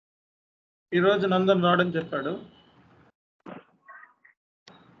ఈరోజు నందన్ రాడని చెప్పాడు.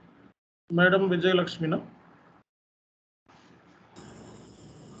 Madam విజయలక్ష్మినా?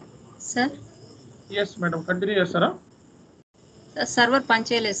 Sir yes madam, continue చేస్తారా? సర్వర్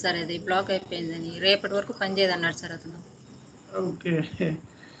పనిచేయలేదు సార్, అది బ్లాక్ అయిపోయిందని. రేపటి వరకు పనిచేయదు అన్నాడు సార్ అతను. ఓకే,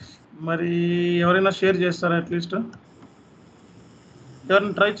 మరి ఎవరైనా షేర్ చేస్తారా? అట్లీస్ట్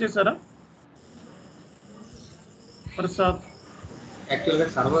ఎవరైనా ట్రై చేశారా? ప్రసాద్ యాక్చువల్గా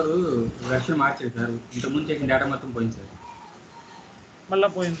సర్వర్ వెర్షన్ మార్చేది సార్, ఇంతకుముందు చేసిన డేటా మొత్తం పోయింది సార్. మళ్ళా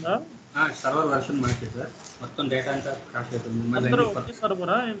పోయిందా? సర్వర్ వెర్షన్ మార్చేది సార్, మొత్తం డేటా అంతా క్రాష్ అవుతుంది. అందరూ ఒకే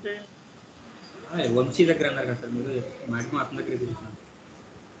సర్వరా ఏంటి? వంశీ దగ్గర అన్నారు కదా సార్ మీరు, మాక్సిమం అతని దగ్గర తీసుకున్నాను.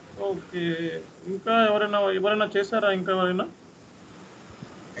 ఓకే, ఇంకా ఎవరైనా చేశారా? ఇంకా ఎవరైనా?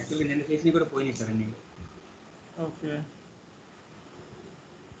 యాక్చువల్గా నేను చేసినవి కూడా పోయినాయి సార్ అన్ని. ఓకే,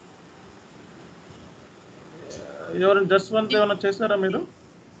 ఎవరైనా జస్వంత్ ఏమైనా చేశారా మీరు?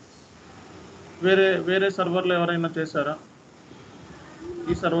 వేరే సర్వర్లో ఎవరైనా చేశారా?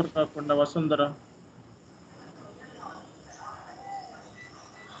 ఈ సర్వర్ కాకుండా వసుంధర.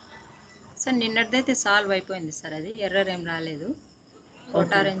 సార్ నిన్నటిదైతే సాల్వ్ అయిపోయింది సార్, అది ఎర్రర్ ఏం రాలేదు.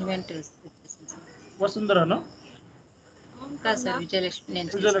 Photo arrangement వసుంధరనా? కాదు సార్, విజయలక్ష్మి. నేను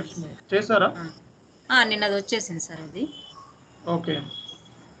విజయలక్ష్మి చేశారా? నిన్నది వచ్చేసింది సార్ అది. ఓకే,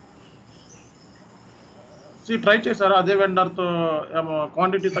 ట్రై చేశారా? అదే వెండర్తో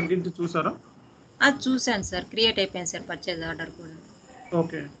క్వాంటిటీ తగ్గించి చూసారా? చూశాను సార్, క్రియేట్ అయిపోయింది సార్ పర్చేజ్ ఆర్డర్ కూడా.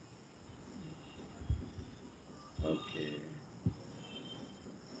 ఓకే ఓకే,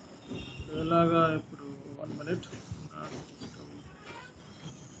 ఎలాగా ఇప్పుడు 1 minute.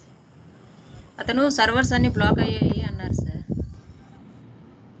 అతను సర్వర్స్ అన్ని బ్లాక్ అయ్యాయి అన్నారు సార్.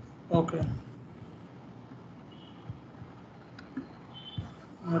 ఓకే,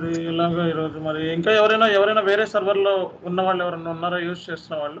 మరి ఇలాగా ఈరోజు మరి ఇంకా ఎవరైనా వేరే సర్వర్లో ఉన్న వాళ్ళు ఎవరైనా ఉన్నారా యూజ్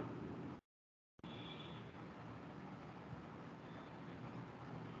చేస్తున్న వాళ్ళు?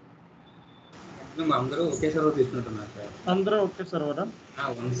 అందరూ ఒకే సర్వర్ తీసుకుంటున్నారు సార్. అందరూ ఒకే సర్వరా?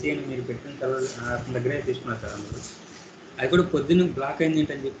 వంశీ అని మీరు పెట్టిన సర్వర్ అతని దగ్గరే తీసుకున్నారు సార్ అందరూ. అది కూడా పొద్దున్న బ్లాక్ అయింది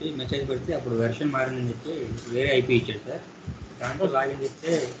అని చెప్పి మెసేజ్ పెడితే అప్పుడు వెర్షన్ మారిందని చెప్పి వేరే ఐపీ ఇచ్చాడు సార్. దాంట్లో లాగిన్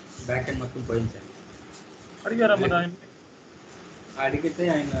చేస్తే బ్యాక్ ఎండ్ మొత్తం పోయింది సార్. అడిగారా మరి ఆయన? అడిగితే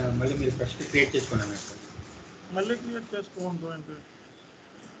ఆయన మళ్ళీ మీరు ఫస్ట్ క్రియేట్ చేసుకున్నాను సార్. మళ్ళీ క్రియేట్ చేసుకోండి.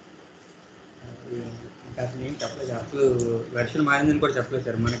 అసలు ఏం చెప్పలేదు, అసలు వెర్షన్ మారిందని కూడా చెప్పలేదు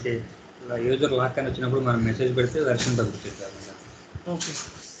సార్. మనకి యూజర్ లాక్ అని వచ్చినప్పుడు మనం మెసేజ్ పెడితే వెర్షన్ తగ్గుతుంది sir. Okay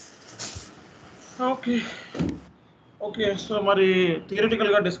okay okay, so మరి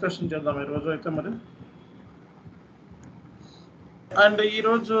థియరిటికల్గా డిస్కషన్ చేద్దాం ఈరోజు అయితే మరి. అండ్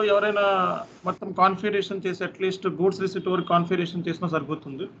ఈరోజు ఎవరైనా మొత్తం కాన్ఫిగరేషన్ చేసి అట్లీస్ట్ గూడ్స్ రిసిట్ వరకు కాన్ఫిగరేషన్ చేసినా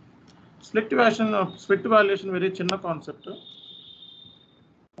సరిపోతుంది. స్ప్లిట్ వాల్యుయేషన్ వెరీ చిన్న కాన్సెప్ట్,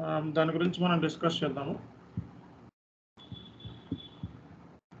 దాని గురించి మనం డిస్కస్ చేద్దాము.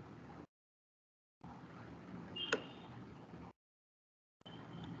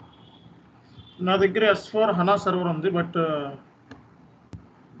 నా దగ్గర S4 HANA సర్వర్ ఉంది, బట్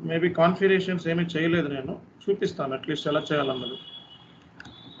మేబీ కాన్ఫిగరేషన్స్ ఏమీ చేయలేదు. నేను చూపిస్తాను అట్లీస్ట్ ఎలా చేయాలన్నది.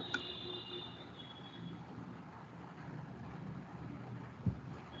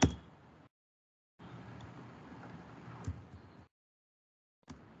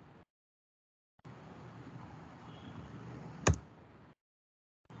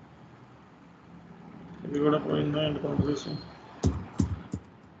 ఇది కూడా పోయిందా అండ్ కాన్ఫిగరేషన్?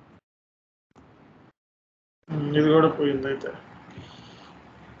 ఇది కూడా పోయింది అయితే.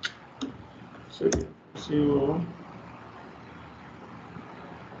 సిఓ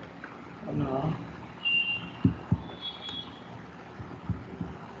అన్నా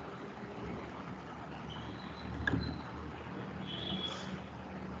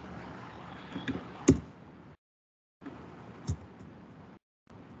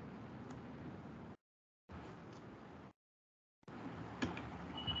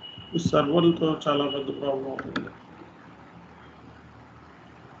ఈ సర్వర్లతో చాలా పెద్ద ప్రాబ్లం అవుతుంది.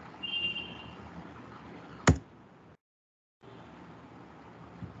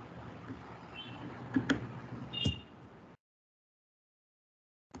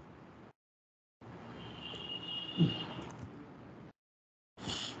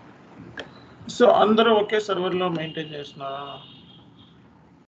 సో అందరూ ఒకే సర్వర్లో మెయింటైన్ చేస్తున్నారా?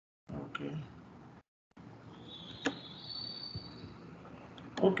 ఓకే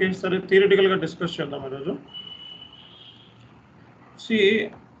ఓకే, సరే థియరిటికల్గా డిస్కస్ చేద్దాం ఈరోజు.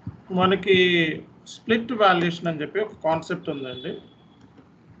 మనకి స్ప్లిట్ వాల్యుయేషన్ అని చెప్పి ఒక కాన్సెప్ట్ ఉందండి.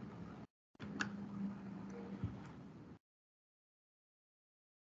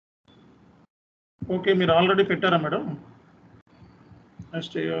 ఓకే, మీరు ఆల్రెడీ పెట్టారా madam?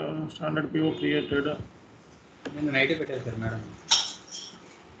 Next standard PO created. నేను నైట్ పెట్టాను sir madam.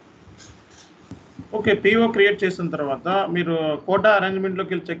 Okay, PO create చేసిన తర్వాత మీరు కోటా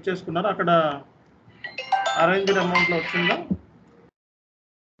అరేంజ్మెంట్లోకి వెళ్ళి చెక్ చేసుకున్నారు, అక్కడ అరేంజ్డ్ అమౌంట్లో వచ్చిందా?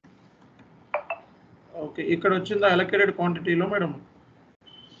 ఓకే, ఇక్కడ వచ్చిందా అలొకేటెడ్ క్వాంటిటీలో మేడం?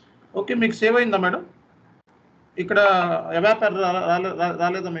 ఓకే, మీకు సేవ్ అయిందా మేడం? ఇక్కడ ఎవాపర్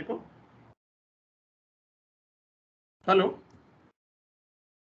రాలేదా మీకు? హలో,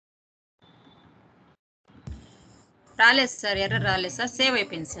 రాలేదు సార్, ఎర్రర్ రాలేదు సార్, సేవ్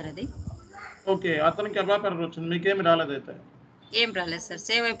అయిపోయింది సార్ అది. ఓకే, అతనికి ఎవాపర్ వచ్చింది, మీకేమి రాలేదు అయితే? ఏం రాలేదు సార్,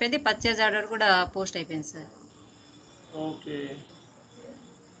 సేవ్ అయిపోయింది. పర్చేజ్ ఆర్డర్ కూడా పోస్ట్ అయిపోయింది sir. Okay,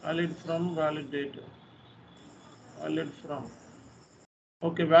 valid from, valid date, valid from,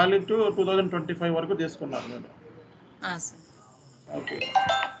 okay, valid to 2025 వరకు తీసుకున్నారు మీరు. సార్. ఓకే,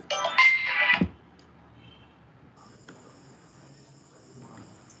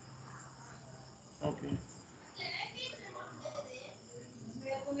 ఓకే,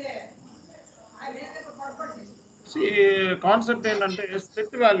 కాన్సెప్ట్ ఏంటంటే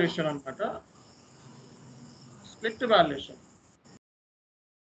స్ప్లిట్ వాల్యుయేషన్ అనమాట. స్ప్లిట్ వాల్యుయేషన్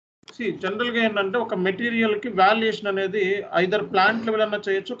జనరల్గా ఏంటంటే ఒక మెటీరియల్కి వాల్యుయేషన్ అనేది ఐదర్ ప్లాంట్ లెవెల్ అన్నా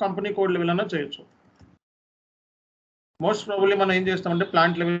చేయొచ్చు, కంపెనీ కోడ్ లెవెల్ అన్నా చేయొచ్చు. మోస్ట్ ప్రాబబ్లీ మనం ఏం చేస్తామంటే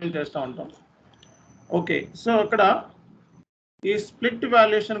ప్లాంట్ లెవెల్ చేస్తూ ఉంటాం. ఓకే, సో అక్కడ ఈ స్ప్లిట్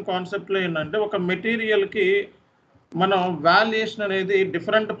వాల్యుయేషన్ కాన్సెప్ట్లో ఏంటంటే ఒక మెటీరియల్కి మనం వాల్యుయేషన్ అనేది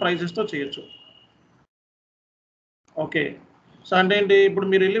డిఫరెంట్ ప్రైజెస్తో చేయొచ్చు. ఓకే, సో అంటే ఏంటి, ఇప్పుడు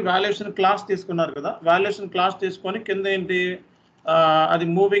మీరు వెళ్ళి వాల్యుయేషన్ క్లాస్ తీసుకున్నారు కదా, వాల్యుయేషన్ క్లాస్ తీసుకొని కింద ఏంటి అది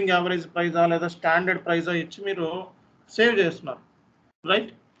మూవింగ్ యావరేజ్ ప్రైజా లేదా స్టాండర్డ్ ప్రైజా ఇచ్చి మీరు సేవ్ చేస్తున్నారు,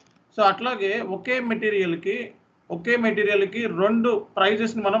 రైట్? సో అట్లాగే ఒకే మెటీరియల్కి రెండు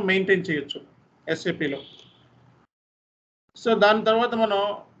ప్రైజెస్ని మనం మెయింటైన్ చేయొచ్చు ఎస్ఏపిలో. సో దాని తర్వాత మనం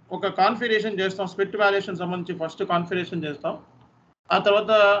ఒక కాన్ఫిగరేషన్ చేస్తాం, స్ప్లిట్ వాల్యుయేషన్ సంబంధించి ఫస్ట్ కాన్ఫిగరేషన్ చేస్తాం, ఆ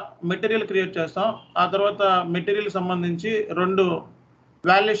తర్వాత మెటీరియల్ క్రియేట్ చేస్తాం, ఆ తర్వాత మెటీరియల్ సంబంధించి రెండు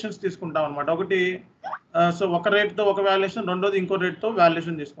వాల్యుయేషన్స్ తీసుకుంటాం అనమాట. ఒకటి సో ఒక రేట్తో ఒక వాల్యుయేషన్, రెండోది ఇంకో రేట్తో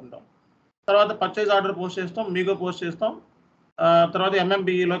వాల్యుయేషన్ తీసుకుంటాం. తర్వాత పర్చేజ్ ఆర్డర్ పోస్ట్ చేస్తాం, మీగో పోస్ట్ చేస్తాం, తర్వాత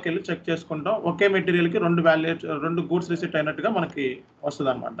ఎంఎంబిఈలోకి వెళ్ళి చెక్ చేసుకుంటాం. ఒకే మెటీరియల్కి రెండు గూడ్స్ రిసీట్ అయినట్టుగా మనకి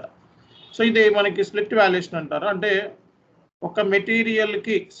వస్తుంది అనమాట. సో ఇది మనకి స్ప్లిట్ వాల్యుయేషన్ అంటారు. అంటే ఒక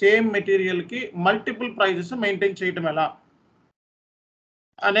మెటీరియల్కి, సేమ్ మెటీరియల్కి మల్టిపుల్ ప్రైజెస్ మెయింటైన్ చేయటం ఎలా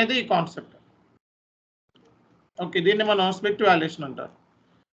అనేది ఈ కాన్సెప్ట్. ఓకే, దీన్ని మనం స్ప్లిట్ వాల్యుయేషన్ అంటారు.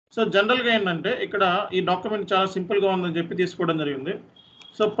 సో జనరల్గా ఏంటంటే ఇక్కడ ఈ డాక్యుమెంట్ చాలా సింపుల్గా ఉందని చెప్పి తీసుకోవడం జరిగింది.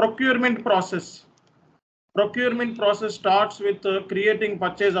 So procurement process starts with creating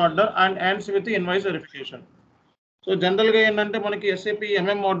purchase order and ends with invoice verification. So జనరల్గా ఏంటంటే మనకి SAP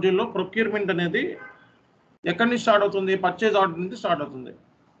MM మాడ్యూల్లో ప్రొక్యూర్మెంట్ అనేది ఎక్కడి నుంచి స్టార్ట్ అవుతుంది? పర్చేజ్ ఆర్డర్ నుంచి స్టార్ట్ అవుతుంది,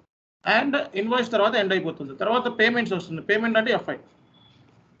 అండ్ ఇన్వాయిస్ తర్వాత ఎండ్ అయిపోతుంది. తర్వాత పేమెంట్స్ వస్తుంది, పేమెంట్ అంటే FI,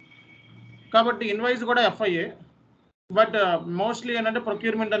 కాబట్టి ఇన్వాయిస్ కూడా FIఏ. బట్ మోస్ట్లీ ఏంటంటే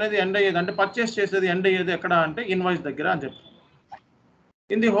ప్రొక్యూర్మెంట్ అనేది ఎండ్ అయ్యేది, అంటే పర్చేస్ చేసేది ఎండ్ అయ్యేది ఎక్కడ అంటే ఇన్వాయిస్ దగ్గర అని చెప్తాం.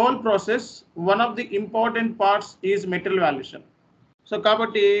 In the whole process one of the important parts is material valuation. So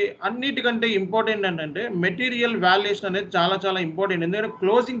కాబట్టి అన్నిటికంటే ఇంపార్టెంట్ ఏంటంటే మెటీరియల్ వాల్యుయేషన్ అనేది చాలా చాలా ఇంపార్టెంట్. ఎందుకంటే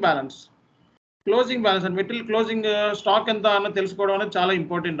closing balance and material closing stock ఎంత అన్న తెలుసుకోవడం అనేది చాలా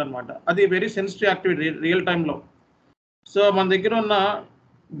ఇంపార్టెంట్ అనమాట. అది వెరీ సెన్సిటివ్ యాక్టివిటీ రియల్ టైంలో. సో మన దగ్గర ఉన్న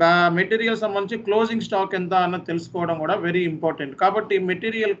మెటీరియల్ సంబంధించి క్లోజింగ్ స్టాక్ ఎంత అన్నది తెలుసుకోవడం కూడా వెరీ ఇంపార్టెంట్. కాబట్టి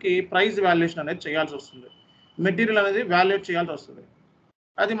మెటీరియల్కి ప్రైస్ వాల్యుయేషన్ అనేది చేయాల్సి వస్తుంది, మెటీరియల్ అనేది వాల్యుయేట్ చేయాల్సి వస్తుంది.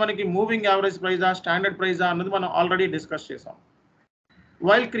 అది మనకి మూవింగ్ యావరేజ్ ప్రైజా, స్టాండర్డ్ ప్రైజా అన్నది మనం ఆల్రెడీ డిస్కస్ చేసాం.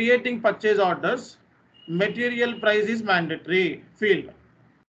 While creating purchase orders material price is mandatory field.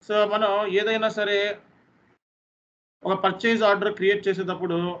 So మనం ఏదైనా సరే ఒక పర్చేజ్ ఆర్డర్ క్రియేట్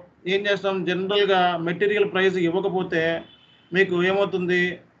చేసేటప్పుడు ఏం చేస్తాం, జనరల్గా మెటీరియల్ ప్రైస్ ఇవ్వకపోతే మీకు ఏమవుతుంది,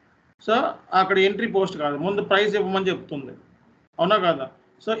 సో అక్కడ ఎంట్రీ పోస్ట్ కాదు, ముందు ప్రైస్ ఇవ్వమని చెప్తుంది, అవునా కాదా?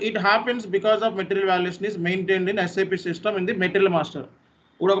 So it happens because of material valuation is maintained in SAP system in the material master.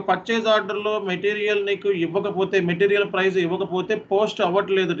 ఇప్పుడు ఒక పర్చేజ్ ఆర్డర్లో మెటీరియల్ నీకు ఇవ్వకపోతే, మెటీరియల్ ప్రైస్ ఇవ్వకపోతే పోస్ట్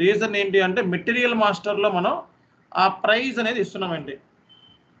అవ్వట్లేదు. రీజన్ ఏంటి అంటే మెటీరియల్ మాస్టర్లో మనం ఆ ప్రైస్ అనేది ఇస్తున్నామండి.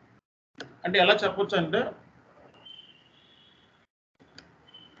 అంటే ఎలా చెప్పొచ్చు అంటే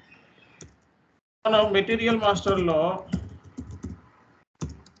మనం మెటీరియల్ మాస్టర్లో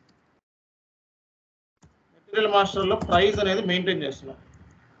ప్రైస్ అనేది మెయింటైన్ చేస్తున్నాం.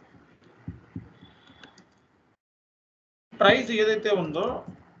 ప్రైస్ ఏదైతే ఉందో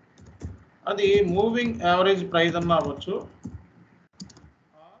అది మూవింగ్ యావరేజ్ ప్రైస్ అన్నా అవ్వచ్చు,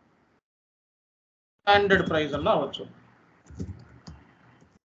 స్టాండర్డ్ ప్రైస్ అన్నా అవ్వచ్చు.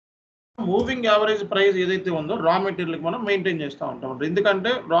 మూవింగ్ యావరేజ్ ప్రైస్ ఏదైతే ఉందో రా మెటీరియల్కి మనం మెయింటైన్ చేస్తూ ఉంటాం.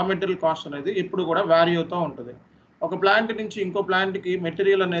 ఎందుకంటే రా మెటీరియల్ కాస్ట్ అనేది ఎప్పుడు కూడా వ్యారీ అవుతూ ఉంటుంది. ఒక ప్లాంట్ నుంచి ఇంకో ప్లాంట్కి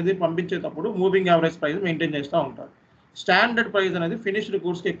మెటీరియల్ అనేది పంపించేటప్పుడు మూవింగ్ యావరేజ్ ప్రైస్ మెయింటైన్ చేస్తూ ఉంటారు. స్టాండర్డ్ ప్రైస్ అనేది ఫినిష్డ్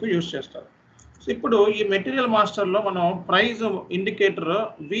గూడ్స్కి ఎక్కువ యూజ్ చేస్తారు. సో ఇప్పుడు ఈ మెటీరియల్ మాస్టర్లో మనం ప్రైస్ ఇండికేటర్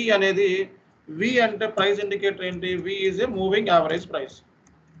వి అనేది, వి అంటే ప్రైస్ ఇండికేటర్ ఏంటి? వి is a moving average price.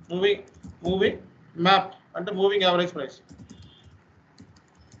 Moving map అంటే మూవింగ్ యావరేజ్ ప్రైస్.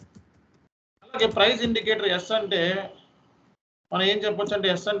 అలాగే ప్రైస్ ఇండికేటర్ ఎస్ అంటే మనం ఏం చెప్పొచ్చు అంటే,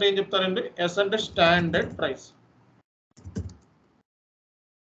 ఎస్ అంటే ఏం చెప్తారండి? ఎస్ అంటే స్టాండర్డ్ ప్రైస్.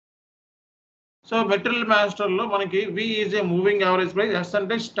 సో మెటీరియల్ మాస్టర్లో మనకి వి is a moving average price, yes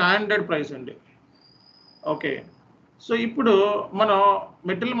అంటే స్టాండర్డ్ ప్రైస్ అండి. ఓకే, సో ఇప్పుడు మనం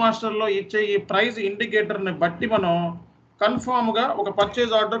మెటీరియల్ మాస్టర్లో ఇచ్చే ఈ ప్రైస్ ఇండికేటర్ని బట్టి మనం కన్ఫామ్గా ఒక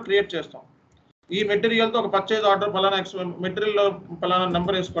పర్చేజ్ ఆర్డర్ క్రియేట్ చేస్తాం. ఈ మెటీరియల్తో ఒక పర్చేజ్ ఆర్డర్ పలానా మెటీరియల్లో పలానా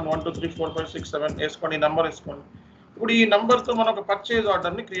నెంబర్ వేసుకోండి, 1 2 3 4 5 6 7 వేసుకోండి, ఈ నెంబర్ వేసుకోండి. ఇప్పుడు ఈ నెంబర్తో మనం ఒక పర్చేజ్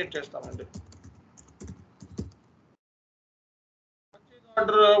ఆర్డర్ని క్రియేట్ చేస్తామండి. పర్చేజ్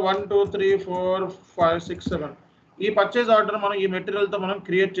ఆర్డర్ 1 2 3 4 5 6 7 ఈ పర్చేజ్ ఆర్డర్ మనం ఈ మెటీరియల్తో మనం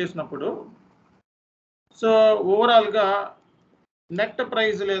క్రియేట్ చేసినప్పుడు సో ఓవరాల్గా నెట్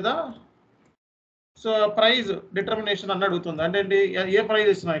ప్రైస్ లేదా సో ప్రైస్ డిటర్మినేషన్ అని అడుగుతుంది. అంటే ఏంటి? ఏ ప్రైస్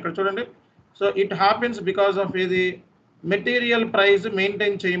ఇస్తున్నాం ఇక్కడ చూడండి. So it happens because of ఏది? మెటీరియల్ ప్రైస్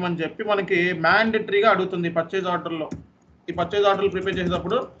మెయింటైన్ చేయమని చెప్పి మనకి మ్యాండేటరీగా అడుగుతుంది పర్చేజ్ ఆర్డర్లో. ఈ పర్చేజ్ ఆర్డర్లు ప్రిపేర్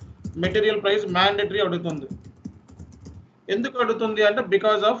చేసేటప్పుడు మెటీరియల్ ప్రైస్ మ్యాండేటరీ అడుగుతుంది. ఎందుకు అడుగుతుంది అంటే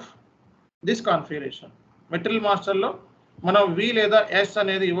because of this configuration. Material మాస్టర్లో మనం వి లేదా ఎస్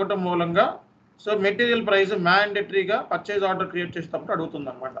అనేది ఇవ్వటం మూలంగా so material price మ్యాండేటరీగా purchase order create చేసేటప్పుడు అడుగుతుంది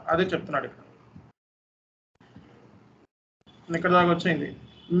అనమాట. అదే చెప్తున్నాడు ఇక్కడ. ఇక్కడ దాకా వచ్చింది.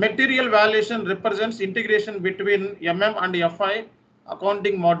 Material valuation represents integration between MM and FI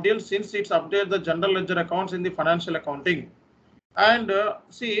accounting modules since it's update the general ledger accounts in the financial accounting. And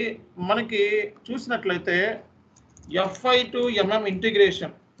see మనకి చూసినట్లయితే FI to MM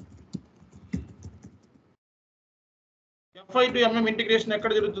integration, FI to MM integration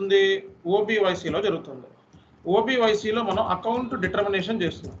ఎక్కడ జరుగుతుంది? OBYCలో జరుగుతుంది. OBYCలో మనం account determination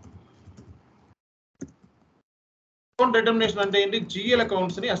చేస్తున్నాం. Account determination అంటే ఏంటి? GL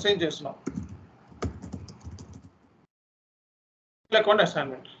accounts ని అసైన్ చేస్తున్నాం. Account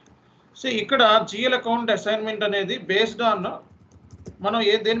assignment. సో ఇక్కడ జిఎల్ అకౌంట్ అసైన్మెంట్ అనేది బేస్డ్ ఆన్ మనం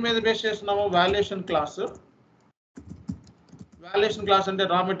దేని మీద బేస్ చేస్తున్నాము? Valuation class. వాల్యుయేషన్ క్లాస్ అంటే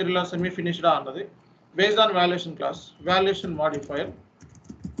రా మెటీరియల్ సెమీ ఫినిష్డ్ అన్నది based on valuation class. Valuation modifier,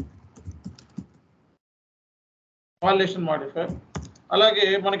 అలాగే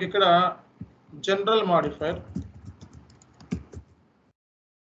మనకి ఇక్కడ జనరల్ మాడిఫైర్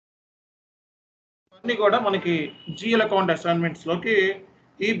అన్ని కూడా మనకి జిఎల్ అకౌంట్ అసైన్మెంట్స్ లోకి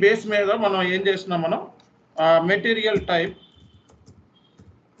ఈ బేస్ మీద మనం ఏం చేస్తున్నాం? మనం మెటీరియల్ టైప్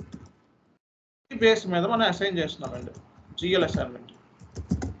ఈ బేస్ మీద మనం అసైన్ చేస్తున్నామండి జిఎల్ అసైన్మెంట్.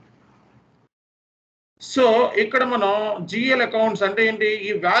 సో ఇక్కడ మనం జిఎల్ అకౌంట్స్ అంటే ఏంటి?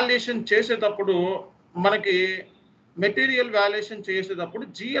 ఈ వాల్యుయేషన్ చేసేటప్పుడు మనకి మెటీరియల్ వాల్యుయేషన్ చేసేటప్పుడు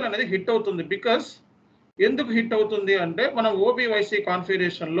జిఎల్ అనేది హిట్ అవుతుంది. బికాస్ ఎందుకు హిట్ అవుతుంది అంటే మనం ఓబివైసి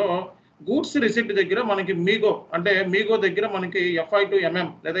కాన్ఫిగరేషన్లో గూడ్స్ రిసిప్ట్ దగ్గర మనకి మీగో అంటే మీగో దగ్గర మనకి FI to MM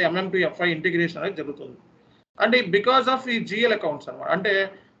లేదా MM to FI ఇంటిగ్రేషన్ అనేది జరుగుతుంది. అంటే బికాస్ ఆఫ్ ఈ జిఎల్ అకౌంట్స్ అనమాట. అంటే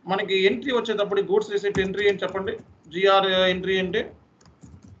మనకి ఎంట్రీ వచ్చేటప్పుడు గూడ్స్ రిసిప్ట్ ఎంట్రీ అని చెప్పండి. జిఆర్ ఎంట్రీ అంటే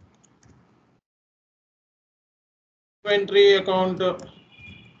entry account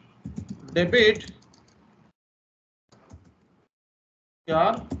debit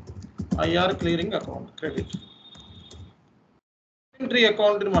IR clearing account credit. Entry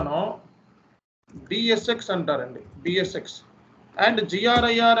account ని మనం DSX అంటారండి, DSX. అండ్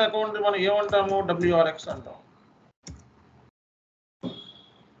GRIR అకౌంట్ మనం ఏమంటాము? WRX అంటాం.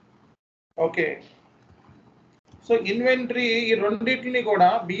 ఓకే, సో ఇన్వెంటరీ ఈ రెండింటిని కూడా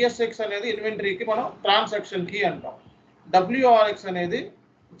BSX అనేది ఇన్వెంటరీకి మనం ట్రాన్సాక్షన్ కీ అంటాం. WRX అనేది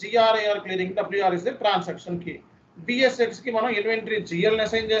GRIR clearing, WR is the transaction key. BSX కి మనం ఇన్వెంటరీ GL ని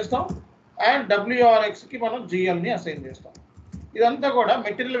అసైన్ చేస్తాం అండ్ WRX కి మనం GL ని అసైన్ చేస్తాం. ఇదంతా కూడా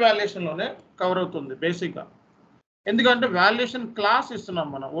మెటీరియల్ వాల్యుయేషన్లోనే కవర్ అవుతుంది బేసిక్గా. ఎందుకంటే వాల్యుయేషన్ క్లాస్ ఇస్తున్నాం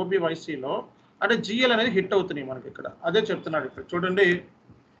మనం ఓబివైసీలో, అంటే జిఎల్ అనేది హిట్ అవుతున్నాయి మనకి ఇక్కడ. అదే చెప్తున్నాడు ఇక్కడ చూడండి.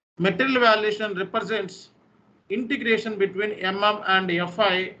 Material valuation represents integration between MM and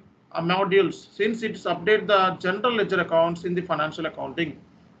FI modules since it's update the general ledger accounts in the financial accounting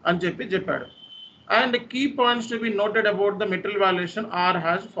అని చెప్పాడు. And key points to be noted about the material valuation or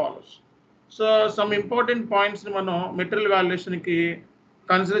has follows. So some important పాయింట్స్ని మనం material వాల్యుయేషన్కి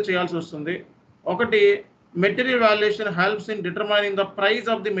consider చేయాల్సి వస్తుంది. ఒకటి, Material valuation helps in determining the price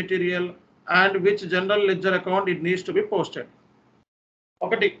of the material and which general ledger account it needs to be posted.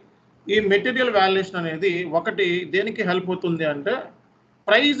 ఒకటి ఈ material valuation అనేది ఒకటి దేనికి హెల్ప్ అవుతుంది అంటే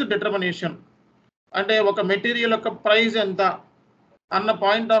ప్రైస్ డిటర్మినేషన్, అంటే ఒక మెటీరియల్ యొక్క ప్రైస్ ఎంత అన్న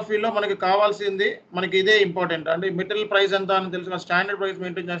పాయింట్ ఆఫ్ వ్యూలో మనకి కావాల్సింది, మనకి ఇదే ఇంపార్టెంట్. అంటే మెటీరియల్ ప్రైస్ ఎంత అని తెలుసుకున్న స్టాండర్డ్ ప్రైస్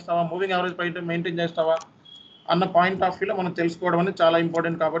మెయింటైన్ చేస్తావా, మూవింగ్ యావరేజ్ ప్రైస్ మెయింటైన్ చేస్తావా అన్న పాయింట్ ఆఫ్ వ్యూలో మనం తెలుసుకోవడం అనేది చాలా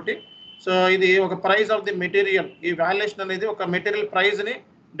ఇంపార్టెంట్. కాబట్టి సో ఇది ఒక ప్రైస్ ఆఫ్ ది మెటీరియల్, ఈ వాల్యుయేషన్ అనేది ఒక మెటీరియల్ ప్రైస్ని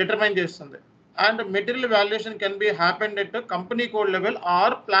డిటర్మైన్ చేస్తుంది. And material valuation can be happened at company code level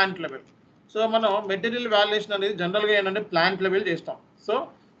or plant level. So మనం మెటీరియల్ వాల్యుయేషన్ అనేది జనరల్గా ఏంటంటే ప్లాంట్ లెవెల్ చేస్తాం. సో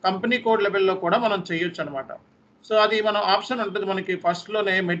కంపెనీ కోడ్ లెవెల్లో కూడా మనం చేయొచ్చు అనమాట. సో అది మనం ఆప్షన్ ఉంటుంది మనకి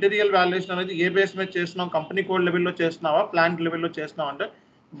ఫస్ట్లోనే, మెటీరియల్ వాల్యుయేషన్ అనేది ఏ బేస్ మీద చేస్తున్నాం, కంపెనీ కోడ్ లెవెల్లో చేస్తున్నావా ప్లాంట్ లెవెల్లో చేస్తున్నావా అంటే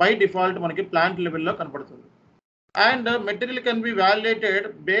బై డిఫాల్ట్ మనకి ప్లాంట్ లెవెల్లో కనపడుతుంది. And material can be valuated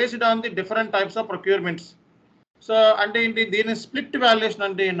based on the different types of procurements. So అంటే ఏంటి, దీని స్ప్లిట్ వాల్యుయేషన్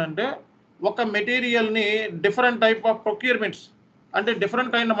అంటే ఏంటంటే ఒక మెటీరియల్ని డిఫరెంట్ టైప్ ఆఫ్ ప్రొక్యూర్మెంట్స్, అంటే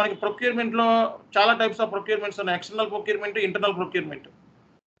డిఫరెంట్ అయిన మనకి ప్రొక్యూర్మెంట్లో చాలా టైప్స్ ఆఫ్ ప్రొక్యూర్మెంట్స్ ఉన్నాయి. External procurement, internal procurement.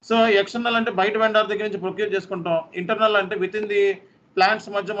 So external అంటే బయట వెండర్ దగ్గర నుంచి ప్రొక్యూర్ చేసుకుంటాం, ఇంటర్నల్ అంటే విత్ ఇన్ ది ప్లాంట్స్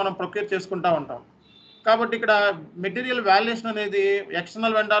మధ్య మనం ప్రొక్యూర్ చేసుకుంటా ఉంటాం. కాబట్టి ఇక్కడ మెటీరియల్ వాల్యుయేషన్ అనేది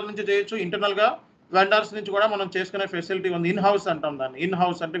ఎక్స్టర్నల్ వెండర్ నుంచి చేయొచ్చు, ఇంటర్నల్గా వెండర్స్ నుంచి కూడా మనం చేసుకునే ఫెసిలిటీ ఉంది. ఇన్ హౌస్ అంటాం దాన్ని, ఇన్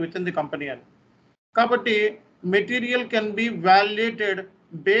హౌస్ అంటే విత్ ఇన్ ది కంపెనీ అని. కాబట్టి material can be valuated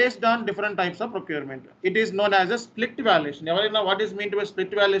based on different types of procurement. It is known as a split valuation. Everyone, what is meant by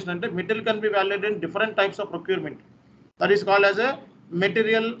split valuation? And material can be valued in different types of procurement. That is called as a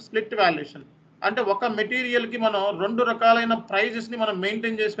material split valuation. అంటే ఒక material కి మనం రెండు రకాలైన prices ని మనం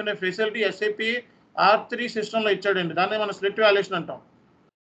maintain చేసుకునే facility SAP R3 system లో ఇచ్చాడండి. దాన్ని మనం స్ప్లిట్ వాల్యుయేషన్ అంటాం.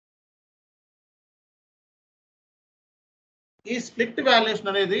 ఈ స్ప్లిట్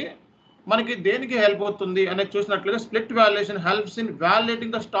వాల్యుయేషన్ అనేది మనకి దేనికి హెల్ప్ అవుతుంది అనేది చూసినట్లుగా, split valuation helps in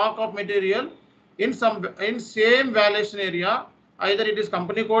వాల్యుయేటింగ్ the stock of material in same valuation area, either it is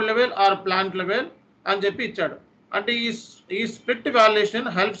company code level or plant level అని చెప్పి ఇచ్చాడు. అంటే ఈ split valuation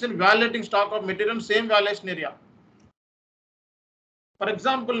helps in వాల్యుయేటింగ్ stock of material same valuation area. For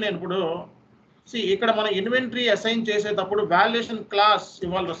example నేను ఇప్పుడు ఇక్కడ మన inventory assign చేసేటప్పుడు వాల్యుయేషన్ క్లాస్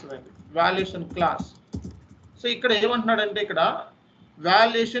ఇవ్వాల్సి వస్తుందండి, వాల్యుయేషన్ క్లాస్. సో ఇక్కడ ఏమంటున్నాడంటే ఇక్కడ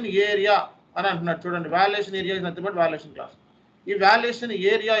వాల్యుయేషన్ ఏరియా అని అంటున్నాడు. చూడండి, valuation area is nothing but valuation class. ఈ వాల్యుయేషన్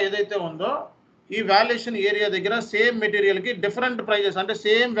ఏరియా ఏదైతే ఉందో ఈ వాల్యుయేషన్ ఏరియా దగ్గర సేమ్ మెటీరియల్కి డిఫరెంట్ ప్రైజెస్, అంటే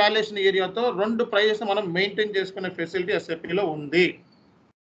సేమ్ వాల్యుయేషన్ ఏరియాతో రెండు ప్రైజెస్ మనం మెయింటైన్ చేసుకునే ఫెసిలిటీ SAPలో ఉంది.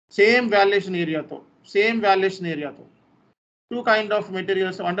 Same valuation ఏరియాతో two kind of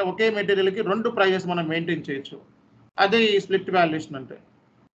materials, అంటే ఒకే మెటీరియల్కి రెండు ప్రైజెస్ మనం మెయింటైన్ చేయొచ్చు. అదే ఈ స్ప్లిట్ వాల్యుయేషన్ అంటే.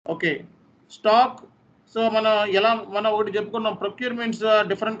 Okay, stock. సో మనం ఒకటి చెప్పుకున్నాం, procurements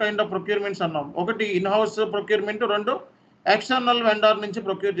different kind of procurements అన్నాం. ఒకటి ఇన్ హౌస్ ప్రొక్యూర్మెంట్, రెండు ఎక్స్టర్నల్ వెండర్ నుంచి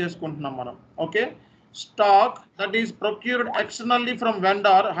ప్రొక్యూర్ చేసుకుంటున్నాం మనం. Okay, stock that is procured externally from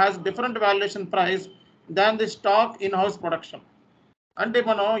vendor has different valuation price than the stock in house production. అంటే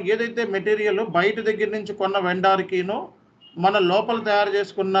మనం ఏదైతే మెటీరియల్ బయట దగ్గర నుంచి కొన్న వెండర్కిను మన లోపల తయారు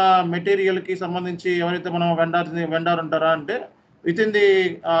చేసుకున్న మెటీరియల్కి సంబంధించి ఎవరైతే మనం వెండర్ ఉంటారా అంటే with in the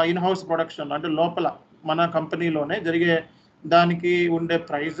in house production, అంటే లోపల మన కంపెనీలోనే జరిగే దానికి ఉండే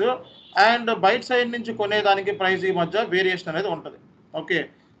ప్రైస్ అండ్ బయట సైడ్ నుంచి కొనేదానికి ప్రైస్ ఈ మధ్య వేరియేషన్ అనేది ఉంటుంది. ఓకే,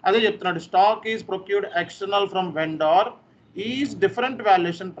 అదే చెప్తున్నాడు, stock is procured external from vendor is different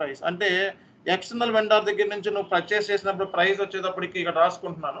valuation price. అంటే ఎక్స్టర్నల్ వెండర్ దగ్గర నుంచి నువ్వు పర్చేస్ చేసినప్పుడు ప్రైస్ వచ్చేటప్పటికి ఇక్కడ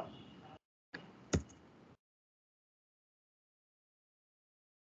రాసుకుంటున్నాను.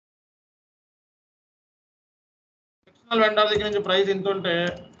 ఎక్స్టర్నల్ వెండర్ దగ్గర నుంచి ప్రైస్ ఎంత ఉంటే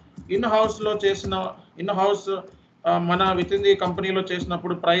ఇన్ హౌస్ మన విత్ ఇన్ ది కంపెనీలో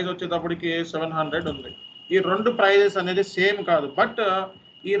చేసినప్పుడు ప్రైస్ వచ్చేటప్పటికి 700 ఉంది. ఈ రెండు ప్రైజెస్ అనేది సేమ్ కాదు, బట్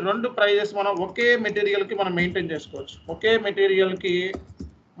ఈ రెండు ప్రైజెస్ మనం ఒకే మెటీరియల్కి మనం మెయింటైన్ చేసుకోవచ్చు. ఒకే మెటీరియల్కి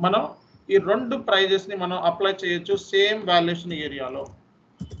మనం ఈ రెండు ప్రైజెస్ని మనం అప్లై చేయొచ్చు సేమ్ వాల్యుయేషన్ ఏరియాలో.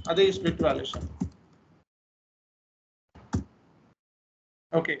 అదే ఈ స్ప్లిట్ వాల్యుయేషన్.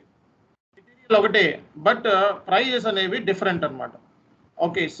 ఓకే, మెటీరియల్ ఒకటే బట్ ప్రైజెస్ అనేవి డిఫరెంట్ అనమాట.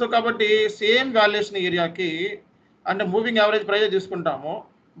 ఓకే, సో కాబట్టి సేమ్ వాల్యుయేషన్ ఏరియాకి అంటే మూవింగ్ యావరేజ్ ప్రైజ్ తీసుకుంటాము,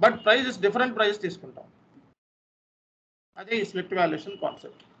 బట్ ప్రైజెస్ డిఫరెంట్ ప్రైజెస్ తీసుకుంటాం. అదే ఈ split valuation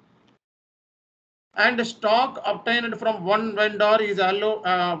concept. And stock obtained from one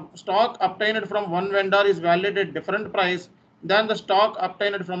vendor is valuated different price than the stock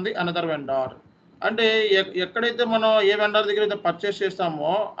obtained from the another vendor. అంటే ఎక్కడైతే మనం ఏ వెండర్ దగ్గర అయితే పర్చేస్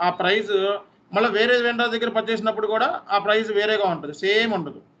చేస్తామో ఆ ప్రైస్ మళ్ళీ వేరే వెండర్ దగ్గర పర్చేసినప్పుడు కూడా ఆ ప్రైస్ వేరేగా ఉంటుంది, సేమ్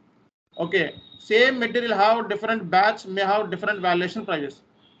ఉండదు. Okay, same material have different batch may have different valuation prices.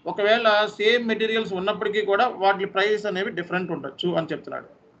 ఒకవేళ సేమ్ మెటీరియల్స్ ఉన్నప్పటికీ కూడా వాటి ప్రైస్ అనేవి డిఫరెంట్ ఉండొచ్చు అని చెప్తున్నాడు.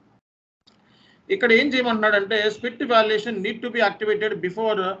 ఇక్కడ ఏం చేయమంటున్నాడంటే split valuation need to be activated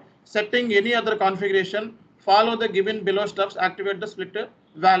before setting any other configuration, follow the given below steps, activate the split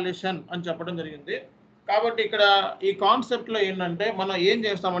valuation అని చెప్పడం జరిగింది. కాబట్టి ఇక్కడ ఈ కాన్సెప్ట్లో ఏంటంటే మనం ఏం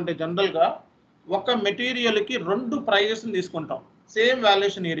చేస్తామంటే జనరల్గా ఒక మెటీరియల్కి 2 ప్రైజెస్ని తీసుకుంటాం. సేమ్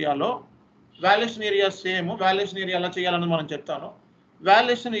వాల్యుయేషన్ ఏరియాలో, valuation area same, valuation area ఎలా చేయాలని మనం చెప్తాను.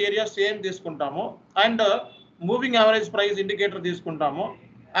 వాల్యుయేషన్ ఏరియా సేమ్ తీసుకుంటాము and moving average price indicator తీసుకుంటాము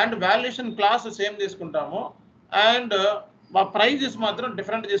అండ్ వాల్యుయేషన్ క్లాస్ సేమ్ తీసుకుంటాము అండ్ మా ప్రైజెస్ మాత్రం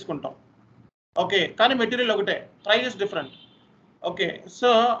డిఫరెంట్ తీసుకుంటాం. ఓకే, కానీ మెటీరియల్ ఒకటే, ప్రైజెస్ డిఫరెంట్. ఓకే, సో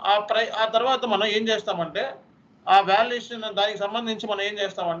ఆ తర్వాత మనం ఏం చేస్తామంటే ఆ వాల్యుయేషన్ దానికి సంబంధించి మనం ఏం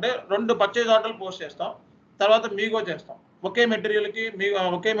చేస్తామంటే 2 పర్చేజ్ ఆర్డర్లు పోస్ట్ చేస్తాం, తర్వాత మీగో చేస్తాం. ఒకే మెటీరియల్కి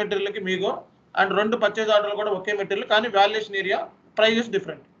మీగో అండ్ 2 పర్చేజ్ ఆర్డర్లు కూడా ఒకే మెటీరియల్, కానీ valuation area prices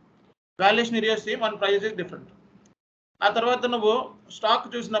different. Valuation area same and prices different. ఆ తర్వాత నువ్వు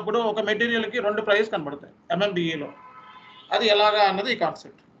స్టాక్ చూసినప్పుడు ఒక మెటీరియల్కి 2 ప్రైజెస్ కనబడతాయి MMBEలో. అది ఎలాగా అన్నది ఈ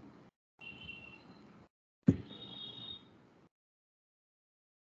కాన్సెప్ట్.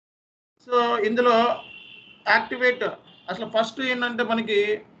 సో ఇందులో యాక్టివేట్ అసలు ఫస్ట్ ఏంటంటే మనకి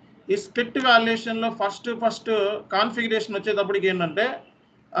ఈ స్ప్లిట్ వాల్యుయేషన్లో ఫస్ట్ కాన్ఫిగరేషన్ వచ్చేటప్పటికి ఏంటంటే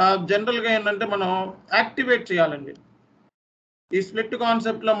జనరల్గా ఏంటంటే మనం యాక్టివేట్ చేయాలండి. ఈ స్ప్లిట్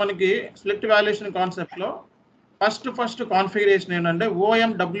కాన్సెప్ట్లో మనకి స్ప్లిట్ వాల్యుయేషన్ కాన్సెప్ట్లో ఫస్ట్ కాన్ఫిగరేషన్ ఏంటంటే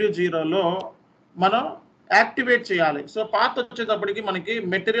OMW0లో మనం యాక్టివేట్ చేయాలి. సో పాత వచ్చేటప్పటికి మనకి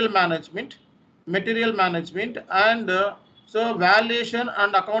material management and so valuation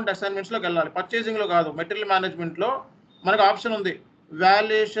and account అసైన్మెంట్స్లోకి వెళ్ళాలి. పర్చేసింగ్లో కాదు, మెటీరియల్ మేనేజ్మెంట్లో మనకు ఆప్షన్ ఉంది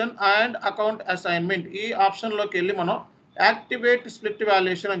వాల్యుయేషన్ అండ్ అకౌంట్ అసైన్మెంట్. ఈ ఆప్షన్లోకి వెళ్ళి మనం యాక్టివేట్ స్ప్లిట్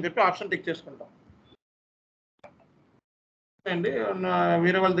వాల్యుయేషన్ అని చెప్పి ఆప్షన్ టిక్ చేసుకుంటాం అండి.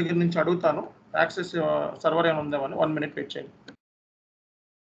 వేరే వాళ్ళ దగ్గర నుంచి అడుగుతాను, యాక్సెస్ సర్వర్ ఏమైనా ఉందేమని. 1 minute వెయిట్ చేయండి.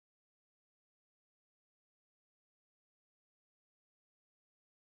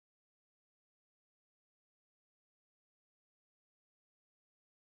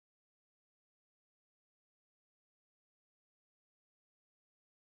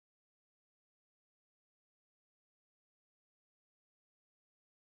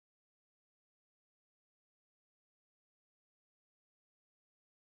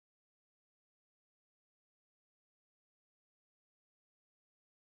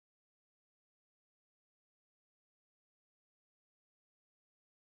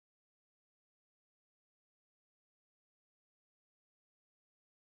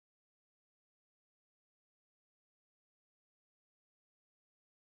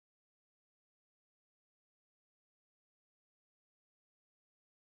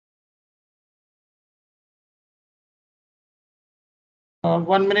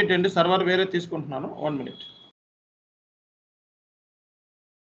 వన్ మినిట్ అండి, సర్వర్ వేరే తీసుకుంటున్నాను. 1 minute.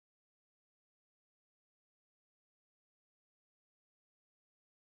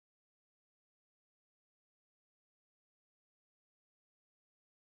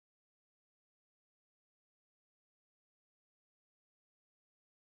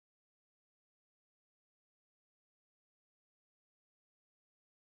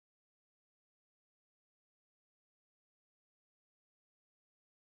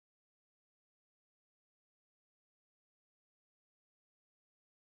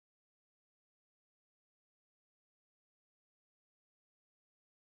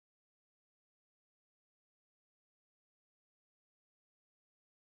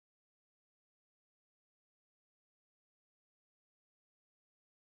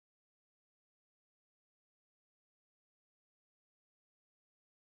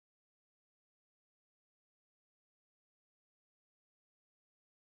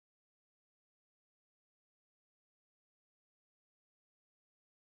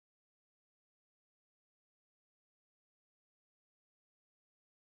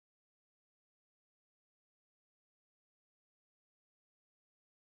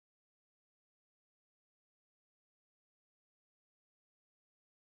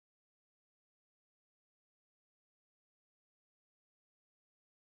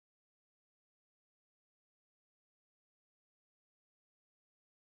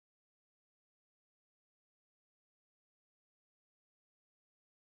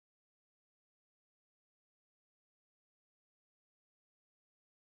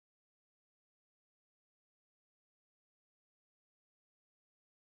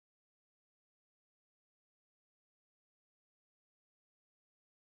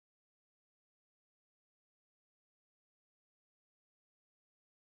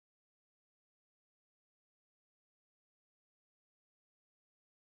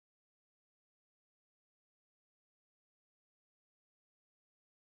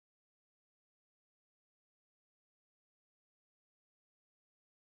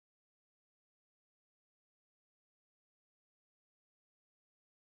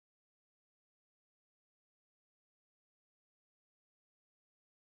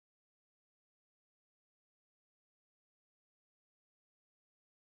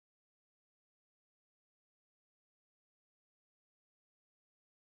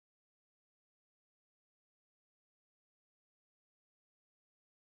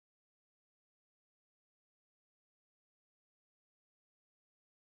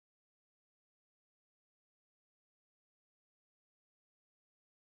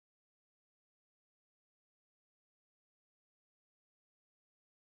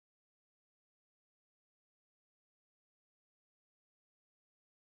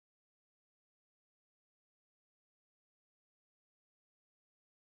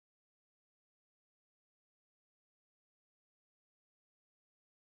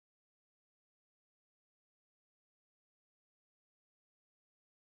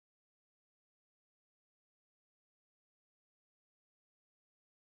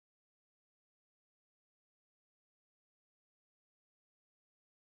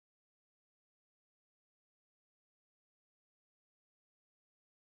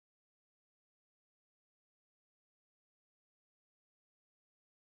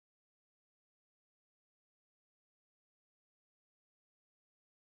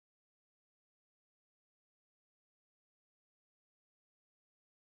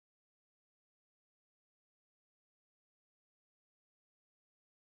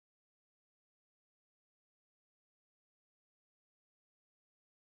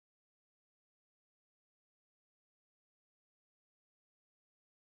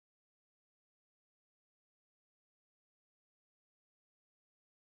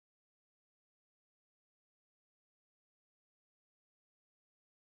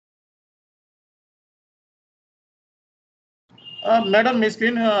 మేడం మీ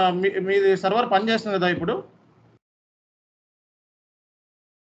స్క్రీన్ మీది సర్వర్ పనిచేస్తుంది కదా ఇప్పుడు?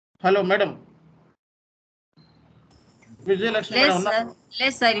 హలో మేడం, విజయలక్ష్మి మేడం ఉన్నా?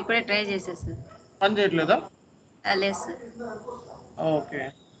 లేదు సార్, ఇప్పుడే ట్రై చేసా సార్. పని చేయట్లేదా? లేదు సార్. ఓకే,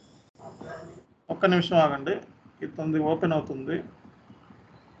 ఒక్క నిమిషం ఆగండి. ఇది ఓపెన్ అవుతుంది.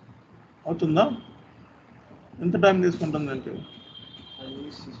 అవుతుందా? ఎంత టైం తీసుకుంటుంది అంటే?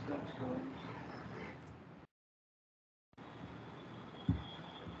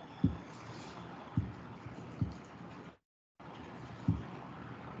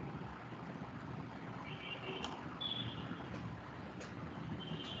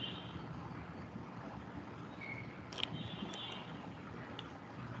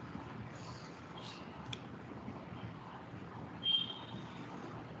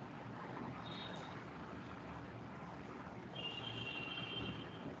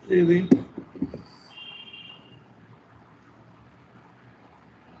 ఇది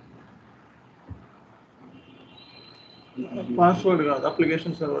పాస్వర్డ్ కాదు,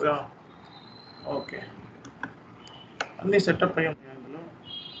 అప్లికేషన్ సర్వర్. ఓకే, అన్నీ సెటప్ అయ్యి ఉన్నాయి అందులో.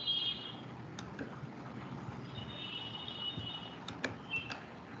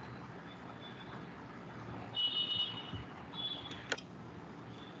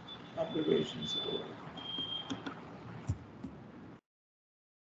 అప్లికేషన్ సర్వర్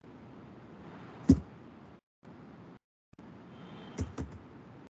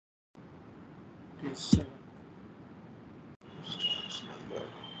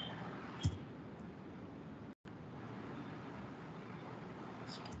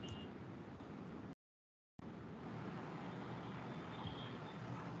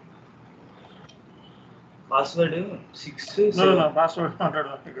పాస్వర్డ్ 6 పాస్వర్డ్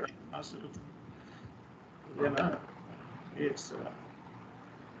మాట్లాడదాం ఇక్కడ. పాస్వర్డ్ ఇదేనా? 87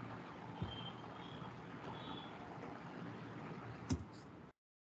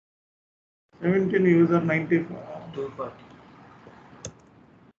 17 యూజర్ 94 240.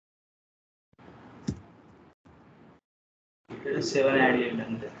 ఇక్కడ 7 యాడ్ చేయండి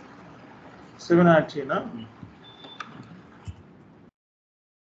అంతే. 7 యాడ్ చేయనా?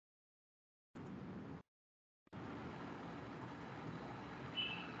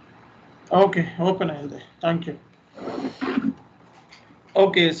 ఓకే, ఓపెన్ అయింది. Thank you.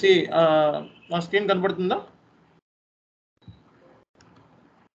 ఓకే, సి మా స్క్రీన్ కనబడుతుందా?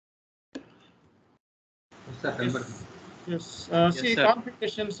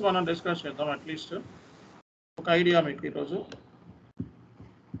 కాన్ఫిగరేషన్స్ మనం డిస్కస్ చేద్దాం. అట్లీస్ట్ ఒక ఐడియా మీకు ఈరోజు.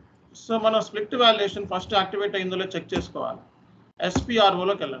 సో మన స్ప్లిట్ వాల్యుయేషన్ ఫస్ట్ యాక్టివేట్ అయిందో చెక్ చేసుకోవాలి.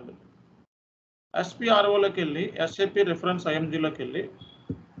 SPROలోకి వెళ్ళండి. SPROలోకి వెళ్ళి SAP రిఫరెన్స్ IMGలోకి వెళ్ళి,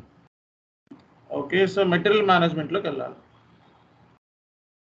 ఓకే, సో మెటీరియల్ మేనేజ్మెంట్లోకి వెళ్ళాలి.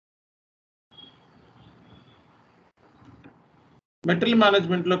 మెటీరియల్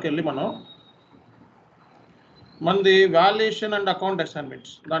మేనేజ్మెంట్లోకి వెళ్ళి మనది వాల్యుయేషన్ అండ్ అకౌంట్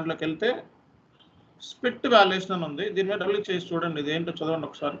అసైన్మెంట్స్ దాంట్లోకి వెళ్తే స్ప్లిట్ వాల్యుయేషన్ అని ఉంది. దీని మీద డబుల్ చేసి చూడండి, ఇది ఏంటో చదవండి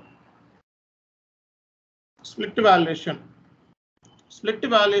ఒకసారి. Split valuation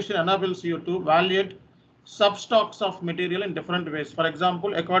enables you to valuate substocks of material in different ways. For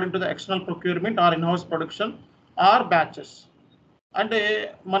example, according to the external procurement or in-house production or batches. అంటే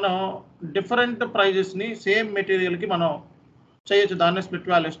మనం డిఫరెంట్ ప్రైజెస్ని సేమ్ మెటీరియల్కి మనం చేయొచ్చు. దాన్ని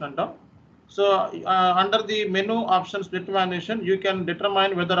స్ప్లిట్ వాల్యుయేషన్ అంటాం. So under the menu option split valuation you can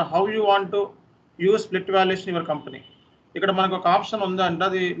determine weather how you want to use split valuation your company. ఇక్కడ మనకు ఒక option ఉంది అంటే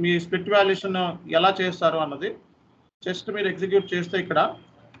అది మీ స్ప్లిట్ వాల్యుయేషన్ ఎలా చేస్తారు అన్నది జస్ట్ మీరు ఎగ్జిక్యూట్ చేస్తే ఇక్కడ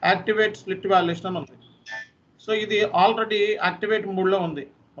యాక్టివేట్ స్ప్లిట్ వాల్యుయేషన్ అని ఉంది. సో ఇది ఆల్రెడీ యాక్టివేట్ మోడ్లో ఉంది.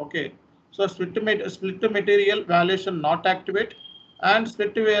 Okay, so split material valuation not activate and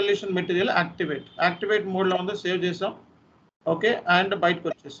split valuation material activate మోడ్లో ఉంది. సేవ్ చేసాం. ఓకే, అండ్ బయటకు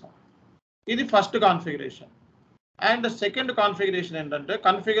వచ్చేసాం. ఇది first configuration. And second configuration ఏంటంటే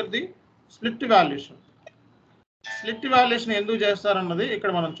configure the split valuation. Split valuation ఎందుకు చేస్తారన్నది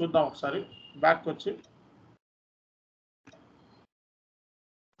ఇక్కడ మనం చూద్దాం. ఒకసారి బ్యాక్ వచ్చి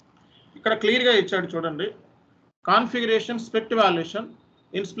ఇక్కడ క్లియర్గా ఇచ్చాడు చూడండి. Configuration split valuation.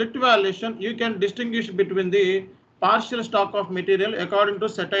 In split valuation you can distinguish between the partial stock of material according to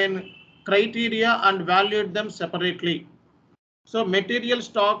certain criteria and valuate them separately. So material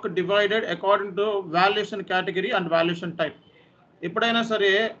stock divided according to valuation category and valuation type. ఎప్పుడైనా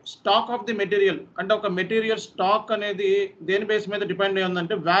సరే stock of the material అంటే ఒక material stock అనేది దేని base మీద depend అయ్యి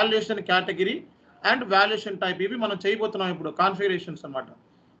ఉందంటే valuation category and valuation type. ఇవి మనం చేయబోతున్నాం ఇప్పుడు కాన్ఫిగరేషన్స్ అన్నమాట.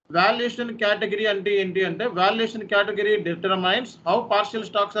 వాల్యుయేషన్ కేటగిరీ అంటే ఏంటి అంటే valuation category determines how partial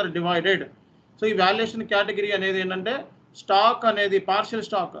stocks are divided. So ఈ వాల్యుయేషన్ కేటగిరీ అనేది ఏంటంటే స్టాక్ అనేది పార్షియల్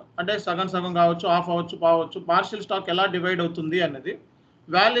స్టాక్ అంటే సగం సగం కావచ్చు, ఆఫ్ అవ్వచ్చు, పావచ్చు, పార్షియల్ స్టాక్ ఎలా డివైడ్ అవుతుంది అనేది.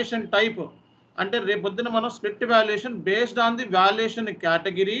 వాల్యుయేషన్ టైప్ అంటే రేపొద్దున మనం split valuation based on the valuation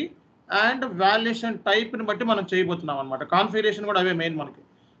category and valuation టైప్ని బట్టి మనం చేయబోతున్నాం అనమాట. కాన్ఫిగరేషన్ కూడా అవే మెయిన్ మనకి.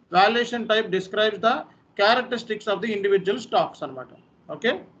 Valuation type describes the characteristics of the individual stocks అనమాట.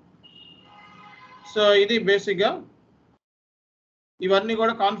 ఓకే, సో ఇది బేసిక్గా ఇవన్నీ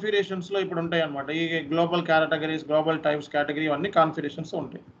కూడా కాన్ఫిగరేషన్స్లో ఇప్పుడు ఉంటాయి అనమాట. ఈ global categories, global types category ఇవన్నీ కాన్ఫిగరేషన్స్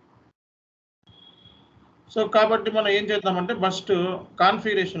ఉంటాయి. సో కాబట్టి మనం ఏం చేద్దామంటే ఫస్ట్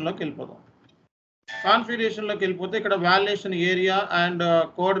కాన్ఫిగరేషన్లోకి వెళ్ళిపోదాం. కాన్ఫిగరేషన్లోకి వెళ్ళిపోతే ఇక్కడ valuation area and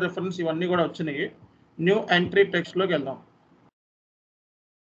code reference ఇవన్నీ కూడా వచ్చినాయి. న్యూ ఎంట్రీ టెక్స్ట్లోకి వెళ్దాం.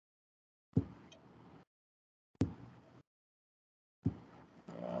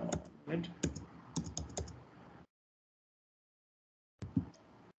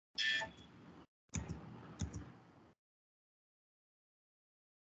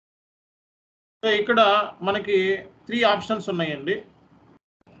 సో ఇక్కడ మనకి 3 ఆప్షన్స్ ఉన్నాయండి.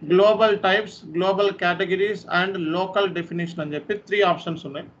 Global types, global categories and local definition అని చెప్పి 3 ఆప్షన్స్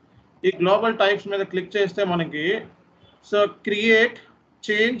ఉన్నాయి. ఈ గ్లోబల్ టైప్స్ మీద క్లిక్ చేస్తే మనకి సో క్రియేట్,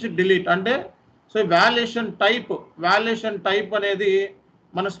 చేంజ్, డిలీట్ అంటే సో వాల్యుయేషన్ టైప్ అనేది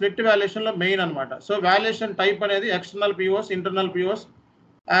మన స్ప్లిట్ వాల్యుయేషన్లో మెయిన్ అనమాట. సో వాల్యుయేషన్ టైప్ అనేది external POs, internal POs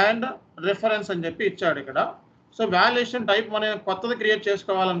and reference అని చెప్పి ఇచ్చాడు ఇక్కడ. సో వాల్యుయేషన్ టైప్ మనం కొత్తది క్రియేట్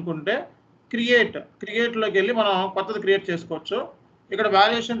చేసుకోవాలనుకుంటే క్రియేట్లోకి వెళ్ళి మనం కొత్తది క్రియేట్ చేసుకోవచ్చు. ఇక్కడ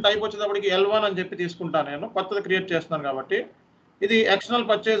వాల్యుయేషన్ టైప్ వచ్చేటప్పటికి L1 అని చెప్పి తీసుకుంటాను నేను, కొత్తది క్రియేట్ చేస్తున్నాను కాబట్టి. ఇది ఎక్స్టర్నల్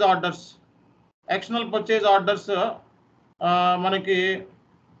పర్చేజ్ ఆర్డర్స్. మనకి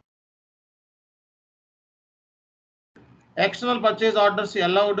external purchase orders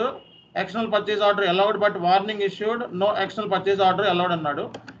allowed, external purchase order allowed but warning issued, no external purchase order allowed అన్నాడు.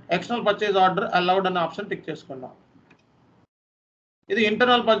 ఎక్స్టర్నల్ పర్చేజ్ ఆర్డర్ అలౌడ్ అనే ఆప్షన్ టిక్ చేసుకున్నాం. ఇది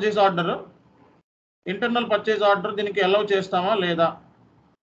ఇంటర్నల్ పర్చేజ్ ఆర్డర్ దీనికి అలౌ చేస్తామా లేదా.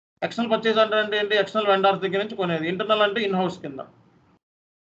 ఎక్స్టర్నల్ పర్చేజ్ ఆర్డర్ అంటే ఏంటి, ఎక్స్టర్నల్ వెండర్స్ దగ్గర నుంచి కొనేది. ఇంటర్నల్ అంటే ఇన్ హౌస్ కింద.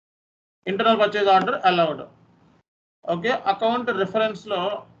 Internal purchase order allowed. Okay, account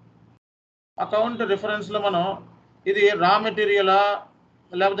రిఫరెన్స్లో మనం ఇది రా మెటీరియలా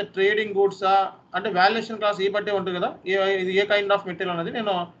లేకపోతే ట్రేడింగ్ గూడ్సా అంటే వాల్యుయేషన్ క్లాస్ ఈ బట్టే ఉంటుంది కదా, ఇది ఏ కైండ్ ఆఫ్ మెటీరియల్ అనేది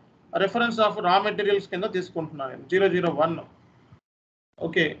నేను రెఫరెన్స్ ఆఫ్ రా మెటీరియల్స్ కింద తీసుకుంటున్నాను 001.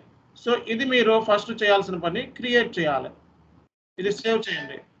 ఓకే, సో ఇది మీరు ఫస్ట్ చేయాల్సిన పని, క్రియేట్ చేయాలి. ఇది సేవ్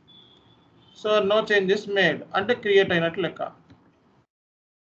చేయండి. సో నో చేంజెస్ మేడ్ అంటే క్రియేట్ అయినట్లు లెక్క.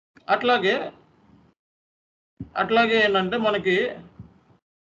 అట్లాగే ఏంటంటే మనకి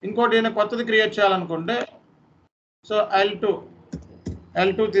ఇంకోటి ఏదైనా కొత్తది క్రియేట్ చేయాలనుకుంటే సో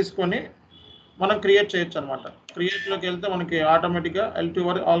L2 తీసుకొని మనం క్రియేట్ చేయొచ్చు అనమాట. క్రియేట్లోకి వెళ్తే మనకి ఆటోమేటిక్గా L2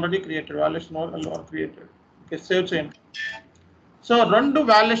 వరకు already created, valuation L1 created. Okay, save చేయండి. సో 2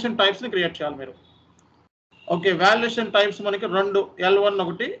 వాల్యుయేషన్ టైప్స్ని క్రియేట్ చేయాలి మీరు. ఓకే, వాల్యుయేషన్ టైప్స్ మనకి 2, L1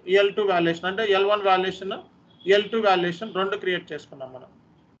 ఒకటి, L2 వాల్యుయేషన్ అంటే L1 valuation, L2 valuation 2 create చేసుకున్నాం మనం.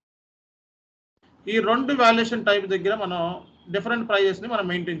 ఈ 2 వాల్యుయేషన్ టైప్ దగ్గర మనం డిఫరెంట్ ప్రైజెస్ని మనం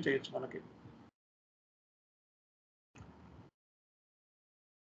మెయింటైన్ చేయొచ్చు మనకి.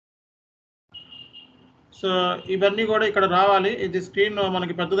 సో ఇవన్నీ కూడా ఇక్కడ రావాలి. ఇది స్క్రీన్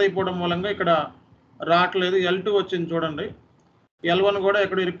మనకి పెద్దదైపోవడం మూలంగా ఇక్కడ రావట్లేదు. L2 వచ్చింది చూడండి, L1 కూడా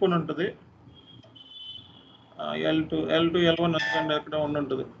ఎక్కడ ఇరుక్కుని ఉంటుంది. L2 L1 ఎందుకంటే ఎక్కడ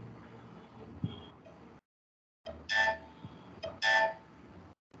ఉంటుంది.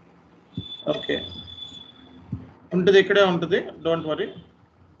 ఓకే, ఉంటుంది, ఇక్కడే ఉంటుంది, డోంట్ వరీ.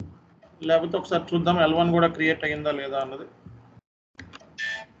 లేకపోతే ఒకసారి చూద్దాం L1 కూడా క్రియేట్ అయ్యిందా లేదా అన్నది.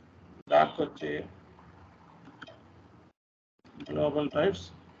 బ్యాక్ వచ్చి గ్లోబల్ టైప్స్,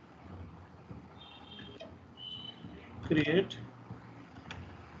 క్రియేట్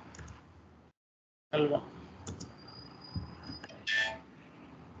L1.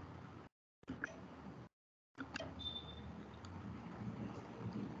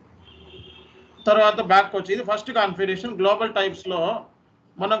 తర్వాత బ్యాక్ వచ్చి ఇది ఫస్ట్ కాన్ఫిగరేషన్. గ్లోబల్ టైప్స్లో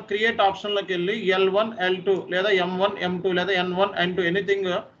మనం క్రియేట్ ఆప్షన్లోకి వెళ్ళి L1, L2 లేదా M1, M2 లేదా N1, N2 anything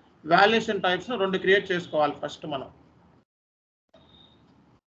valuation types 2 create చేసుకోవాలి ఫస్ట్ మనం.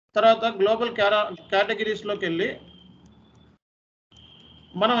 తర్వాత గ్లోబల్ కేటగిరీస్లోకి వెళ్ళి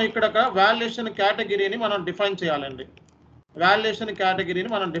మనం ఇక్కడ వాల్యుయేషన్ కేటగిరీని మనం డిఫైన్ చేయాలండి.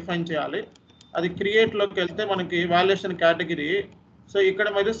 అది క్రియేట్లోకి వెళ్తే మనకి వాల్యుయేషన్ కేటగిరీ. సో ఇక్కడ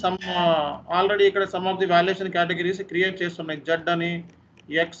మరి ఆల్రెడీ ఇక్కడ some of the valuation categories create చేస్తున్నాయి. జెడ్ అని,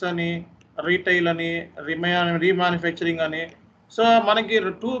 ఎక్స్ అని, రీటైల్ అని, రీమాన్యుఫ్యాక్చరింగ్ అని. సో మనకి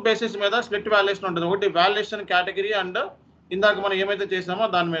 2 బేసిస్ మీద స్ప్లిట్ వాల్యుయేషన్ ఉంటుంది. ఒకటి వాల్యుయేషన్ కేటగిరీ అండ్ ఇందాక మనం ఏమైతే చేసామో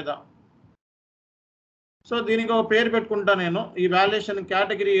దాని మీద. సో దీనికి ఒక పేరు పెట్టుకుంటా నేను. ఈ వాల్యుయేషన్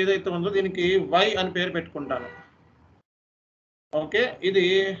కేటగిరీ ఏదైతే ఉందో దీనికి వై అని పేరు పెట్టుకుంటాను. ఓకే, ఇది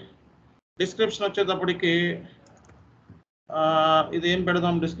డిస్క్రిప్షన్ వచ్చేటప్పటికి ఇది ఏం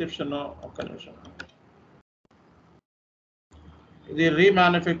పెడదాం డిస్క్రిప్షన్, ఒక్క నిమిషం. ఇది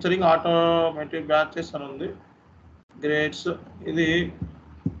రీమ్యానుఫ్యాక్చరింగ్ ఆటోమేటివ్ బ్యాచెస్ అని ఉంది, గ్రేడ్స్. ఇది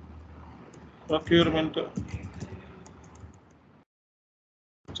ప్రొక్యూర్మెంట్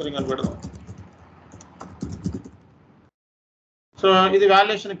అని పెడదాం. సో ఇది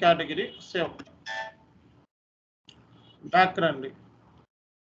వాల్యుయేషన్ కేటగిరీ. సేవ్, బ్యాక్ రండి.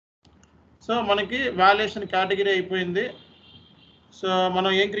 సో మనకి వాల్యుయేషన్ కేటగిరీ అయిపోయింది. సో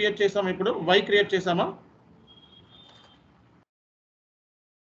మనం ఏం క్రియేట్ చేసాం ఇప్పుడు? వై క్రియేట్ చేసామా?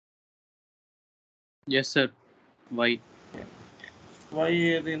 ఎస్ సార్, వై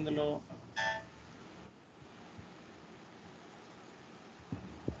ఏది ఇందులో?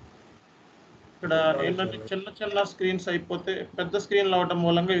 ఇక్కడ ఏంటంటే చిన్న చిన్న స్క్రీన్స్ అయిపోతే పెద్ద స్క్రీన్లు అవడం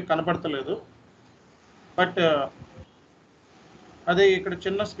మూలంగా ఇవి కనపడతలేదు. బట్ అదే ఇక్కడ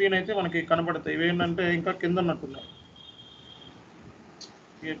చిన్న స్క్రీన్ అయితే మనకి కనపడతాయి. ఇవి ఏంటంటే ఇంకా కింద ఉన్నట్టున్నాయి.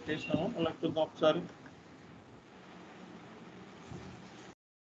 క్రియేట్ చేసాము, అలా చూద్దాం ఒకసారి.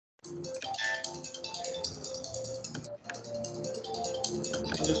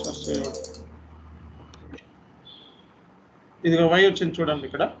 ఇది వై వచ్చింది చూడండి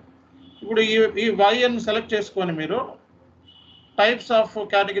ఇక్కడ. ఇప్పుడు ఈ వై అని సెలెక్ట్ చేసుకొని మీరు టైప్స్ ఆఫ్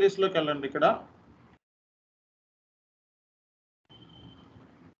కేటగిరీస్లోకి వెళ్ళండి ఇక్కడ.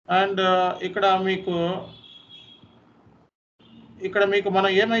 అండ్ ఇక్కడ మీకు మనం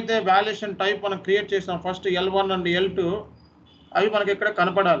ఏమైతే వాల్యుయేషన్ టైప్ మనం క్రియేట్ చేసాం ఫస్ట్ L1 అండ్ L2 అవి మనకి ఇక్కడ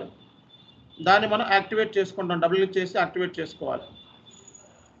కనపడాలి. దాన్ని మనం యాక్టివేట్ చేసుకుంటాం, డబుల్ క్లిక్ చేసి యాక్టివేట్ చేసుకోవాలి.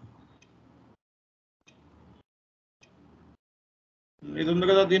 ఇది ఉంది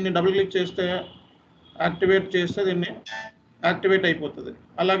కదా, దీన్ని డబుల్ క్లిక్ చేస్తే యాక్టివేట్ చేస్తే దీన్ని యాక్టివేట్ అయిపోతుంది.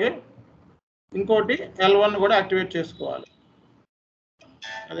 అలాగే ఇంకోటి L1 కూడా యాక్టివేట్ చేసుకోవాలి.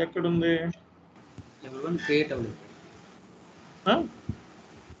 అది ఎక్కడుంది? L1 క్రియేట్ అవ్వలేదు.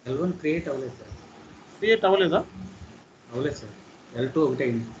 L1 క్రియేట్ అవ్వలేదు సార్. క్రియేట్ అవ్వలేదా? అవ్వలేదు సార్. L2 ఒకటే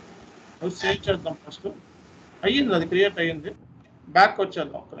అయింది. అది సేవ్ చేద్దాం ఫస్ట్. అయ్యింది, అది క్రియేట్ అయ్యింది. బ్యాక్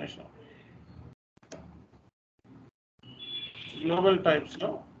వచ్చేద్దాం ఒక్క నిమిషం. గ్లోబల్ టైప్స్లో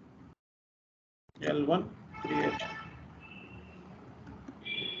L1 క్రియేట్,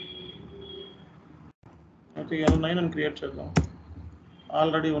 అయితే L9 అని క్రియేట్ చేద్దాం.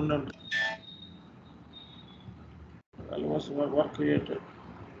 ఆల్రెడీ ఉండండి. L was work created.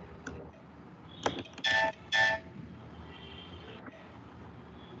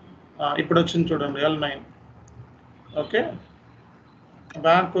 ఇప్పుడు వచ్చింది చూడండి L9. ఓకే,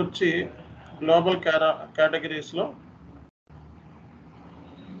 బ్యాంక్ వచ్చి గ్లోబల్ కేటగిరీస్లో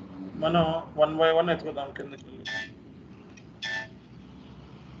మనం 1 by 1 ఎత్తుకుదాం కిందకి వెళ్ళి.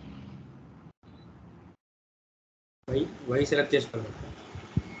 వై సెలెక్ట్ చేసుకోవాలి.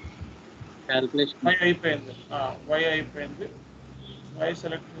 క్యాల్కులేషన్ వై అయిపోయింది. వై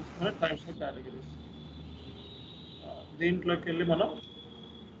సెలెక్ట్ చేసుకుని టైప్స్ ఆఫ్ కేటగిరీస్. దీంట్లోకి వెళ్ళి మనం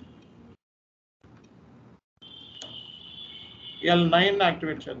L9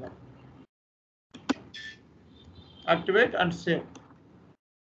 యాక్టివేట్ చేద్దాం. Activate and save.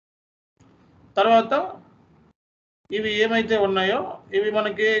 తర్వాత ఇవి ఏమైతే ఉన్నాయో ఇవి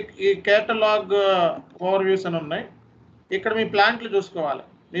మనకి ఈ కేటలాగ్ ఓవర్వ్యూస్ అని ఉన్నాయి. ఇక్కడ మీ ప్లాంట్లు చూసుకోవాలి.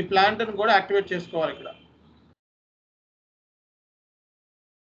 మీ ప్లాంట్ని కూడా యాక్టివేట్ చేసుకోవాలి. ఇక్కడ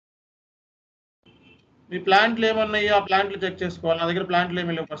మీ ప్లాంట్లు ఏమన్నాయో ఆ ప్లాంట్లు చెక్ చేసుకోవాలి. నా దగ్గర ప్లాంట్లు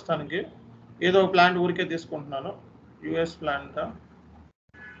ఏమి లేవు ప్రస్తుతానికి. ఏదో ఒక ప్లాంట్ ఊరికే తీసుకుంటున్నాను. US plant.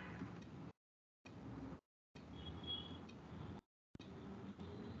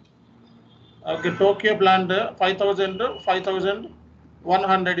 Okay, Tokyo plant 5000,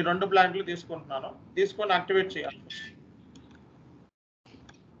 5100 ఈ 2 ప్లాంట్లు తీసుకుంటున్నాను. తీసుకొని యాక్టివేట్ చేయాలి.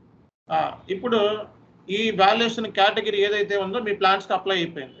 ఇప్పుడు ఈ వాల్యుయేషన్ కేటగిరీ ఏదైతే ఉందో మీ ప్లాంట్స్కి అప్లై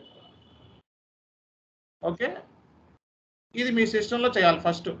అయిపోయింది. ఓకే, ఇది మీ సిస్టంలో చేయాలి.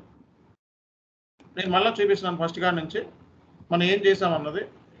 ఫస్ట్ నేను మళ్ళీ చూపిస్తున్నాను ఫస్ట్ కాడి నుంచి మనం ఏం చేసామన్నది.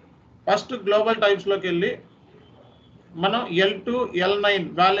 ఫస్ట్ గ్లోబల్ టైప్స్లోకి వెళ్ళి మనం L2, L9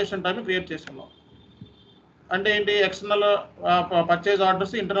 valuation type create చేసుకున్నాం. అంటే ఏంటి? External purchase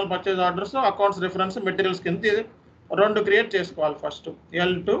orders, internal purchase orders, accounts reference, materials కింద 2 క్రియేట్ చేసుకోవాలి. First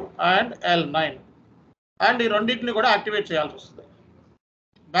L2 and L9. And ఈ రెండింటిని కూడా యాక్టివేట్ చేయాల్సి వస్తుంది.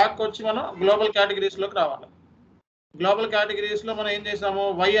 బ్యాక్ వచ్చి మనం గ్లోబల్ కేటగిరీస్లోకి రావాలి. గ్లోబల్ కేటగిరీస్లో మనం ఏం చేసాము?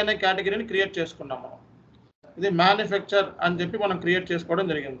 వై అనే కేటగిరీని క్రియేట్ చేసుకున్నాము. ఇది మ్యానుఫ్యాక్చర్ అని చెప్పి మనం క్రియేట్ చేసుకోవడం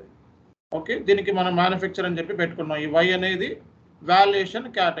జరిగింది. ఓకే, దీనికి మనం మ్యానుఫ్యాక్చర్ అని చెప్పి పెట్టుకున్నాం. ఈ వై అనేది వాల్యుయేషన్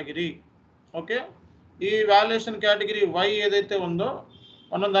కేటగిరీ. ఓకే, ఈ వాల్యుయేషన్ కేటగిరీ వై ఏదైతే ఉందో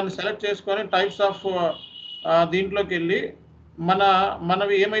మనం దాన్ని సెలెక్ట్ చేసుకొని టైప్స్ ఆఫ్ దీంట్లోకి వెళ్ళి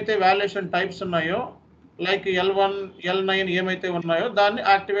మనవి ఏమైతే వాల్యుయేషన్ టైప్స్ ఉన్నాయో లైక్ L1 L9 ఏమైతే ఉన్నాయో దాన్ని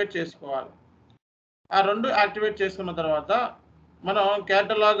యాక్టివేట్ చేసుకోవాలి. ఆ రెండు యాక్టివేట్ చేసుకున్న తర్వాత మనం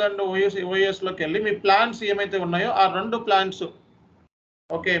కేటలాగ్ అండ్ ఓఎస్లోకి వెళ్ళి మీ ప్లాన్స్ ఏమైతే ఉన్నాయో ఆ రెండు ప్లాన్స్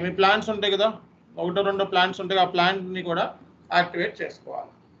ఓకే మీ ప్లాన్స్ ఉంటాయి కదా ఒకటో రెండో ప్లాన్స్ ఉంటాయి ఆ ప్లాన్ని కూడా యాక్టివేట్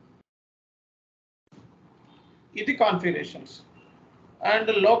చేసుకోవాలి. ఇది కాన్ఫిగరేషన్స్ అండ్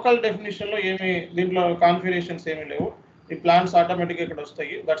లోకల్ డెఫినేషన్లో ఏమి దీంట్లో కాన్ఫిగరేషన్స్ ఏమీ లేవు. ఈ ప్లాన్స్ ఆటోమేటిక్గా ఇక్కడ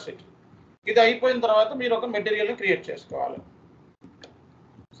వస్తాయి. That's it. ఇది అయిపోయిన తర్వాత మీరు ఒక మెటీరియల్ని క్రియేట్ చేసుకోవాలి.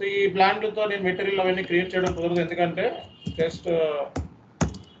 సో ఈ ప్లాన్లతో నేను మెటీరియల్ అవన్నీ క్రియేట్ చేయడం కుదరదు ఎందుకంటే జస్ట్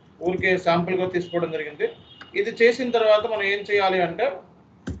ఊరికే శాంపుల్గా తీసుకోవడం జరిగింది. ఇది చేసిన తర్వాత మనం ఏం చేయాలి అంటే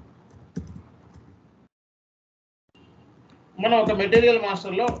మనం ఒక మెటీరియల్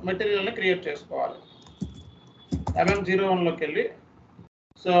మాస్టర్లో మెటీరియల్ని క్రియేట్ చేసుకోవాలి. MM01లోకి వెళ్ళి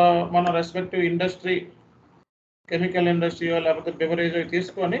సో మన రెస్పెక్టివ్ ఇండస్ట్రీ కెమికల్ ఇండస్ట్రీ లేకపోతే బెవరేజ్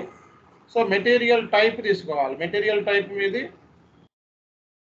తీసుకొని సో మెటీరియల్ టైప్ తీసుకోవాలి. మెటీరియల్ టైప్ మీది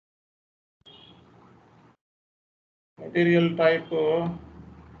material type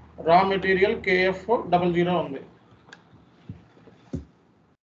raw material KF00 ఉంది.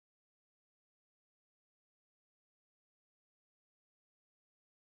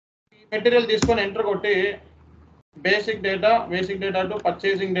 మెటీరియల్ తీసుకొని ఎంటర్ కొట్టి basic data to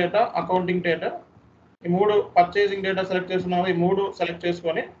purchasing data accounting data ఈ మూడు పర్చేసింగ్ డేటా సెలెక్ట్ చేసుకున్నాము. ఈ మూడు సెలెక్ట్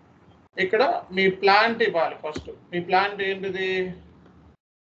చేసుకొని ఇక్కడ మీ ప్లాంట్ ఇవ్వాలి. ఫస్ట్ మీ ప్లాంట్ ఏంటిది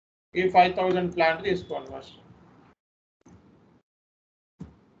ఈ 5000 ప్లాంట్ తీసుకోండి. ఫస్ట్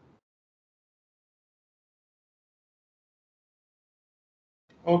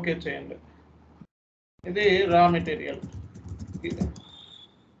ఓకే చేయండి. ఇది రా మెటీరియల్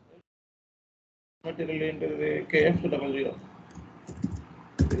ఏంటిది KF00.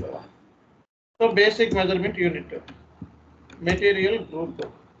 So basic measurement unit material group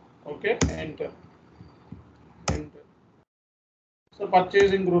okay enter. So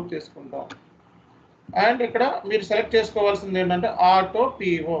purchasing group తీసుకుంటాం అండ్ ఇక్కడ మీరు సెలెక్ట్ చేసుకోవాల్సింది ఏంటంటే auto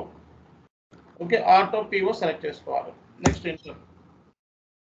PO okay auto PO select చేసుకోవాలి. Next enter.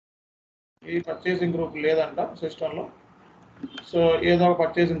 ఈ పర్చేసింగ్ గ్రూప్ లేదంట సిస్టంలో సో ఏదో ఒక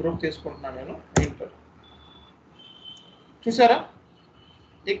పర్చేసింగ్ గ్రూప్ తీసుకుంటున్నాను నేను. ఎంటర్. చూసారా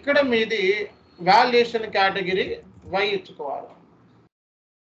ఇక్కడ మీది వాల్యుయేషన్ కేటగిరీ వై ఇచ్చుకోవాలి.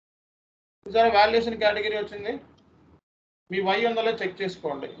 చూసారా వాల్యుయేషన్ కేటగిరీ వచ్చింది. మీ వై ఉందో చెక్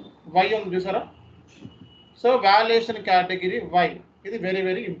చేసుకోండి. వై ఉంది చూసారా. సో వాల్యుయేషన్ కేటగిరీ వై ఇది వెరీ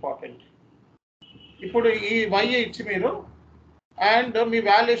వెరీ ఇంపార్టెంట్. ఇప్పుడు ఈ వై ఇచ్చి మీరు అండ్ మీ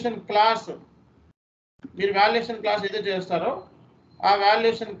వాల్యుయేషన్ క్లాస్ మీరు వాల్యుయేషన్ క్లాస్ ఏదో చేస్తారో ఆ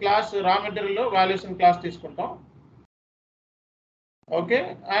వాల్యుయేషన్ క్లాస్ రా మెటీరియల్లో వాల్యుయేషన్ క్లాస్ తీసుకుంటాం okay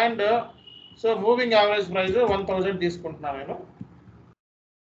and so moving average price 1000 తీసుకుంటున్నాను నేను.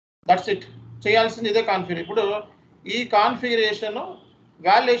 That's it. చేయాల్సింది ఇదే కాన్ఫిగరేషన్. ఇప్పుడు ఈ కాన్ఫిగరేషన్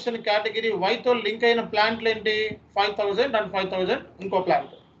వాల్యుయేషన్ కేటగిరీ వైతో లింక్ అయిన ప్లాంట్లు ఏంటి 5000 అండ్ 5000 ఇంకో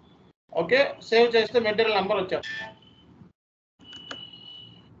ప్లాంట్ ఓకే. సేవ్ చేస్తే మెటీరియల్ నెంబర్ వచ్చేస్తుంది.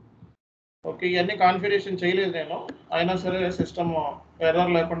 ఓకే ఇవన్నీ కాన్ఫిగరేషన్ చేయలేదు నేను అయినా సరే సిస్టమ్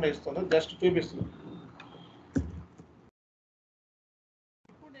ఎర్రర్ లేకుండా ఇస్తుంది. జస్ట్ చూపిస్తుంది.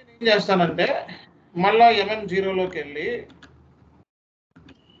 ఇప్పుడు నేను ఏం చేస్తానంటే మళ్ళా MM0లోకి వెళ్ళి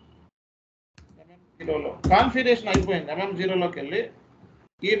MM0లో కాన్ఫిగరేషన్ అయిపోయింది. MM0లోకి వెళ్ళి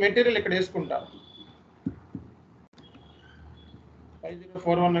ఈ మెటీరియల్ ఇక్కడ వేసుకుంటా.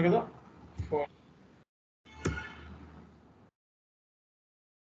 5041 కదా 4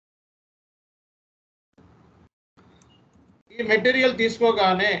 ఈ మెటీరియల్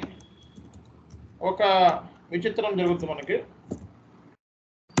తీసుకోగానే ఒక విచిత్రం జరుగుతుంది మనకి.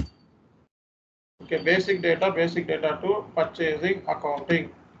 Okay basic data to purchasing accounting.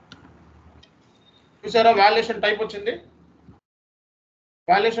 చూసారా వాల్యుయేషన్ టైప్ వచ్చింది.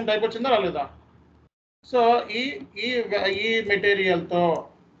 వాల్యుయేషన్ టైప్ వచ్చిందా రాలేదా. సో ఈ మెటీరియల్తో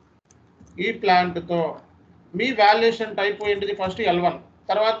ఈ ప్లాంట్తో మీ వాల్యుయేషన్ టైప్ ఏంటిది ఫస్ట్ L1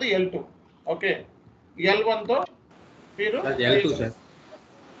 తర్వాత L2 ఓకే. L1తో మీరు L2 sir.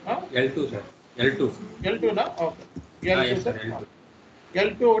 L2 sir. L2నా okay.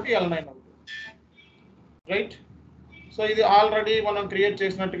 L2 ఒకటి L9 ఒకటి రైట్. సో ఇది ఆల్రెడీ మనం క్రియేట్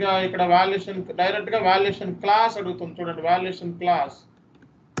చేసినట్టుగా ఇక్కడ వాల్యుయేషన్ డైరెక్ట్గా వాల్యుయేషన్ క్లాస్ అడుగుతుంది చూడండి. Valuation class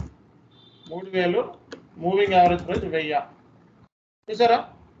 3000 moving average price 1000 చూసారా.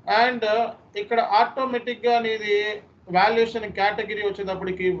 అండ్ ఇక్కడ ఆటోమేటిక్గా నీది వాల్యుయేషన్ కేటగిరీ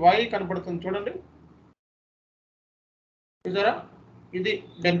వచ్చేటప్పటికి వై కనపడుతుంది చూడండి. చూసారా ఇది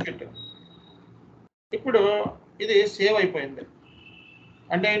బెనిఫిట్. ఇప్పుడు ఇది సేవ్ అయిపోయింది.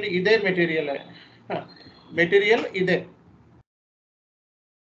 అంటే ఇదే మెటీరియల్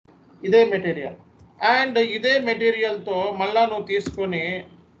ఇదే మెటీరియల్ అండ్ ఇదే మెటీరియల్తో మళ్ళా నువ్వు తీసుకొని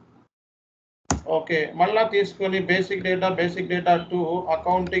ఓకే మళ్ళా తీసుకొని basic data 2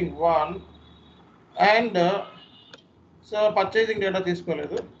 accounting 1 and so purchasing data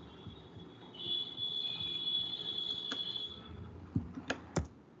తీసుకోలేదు.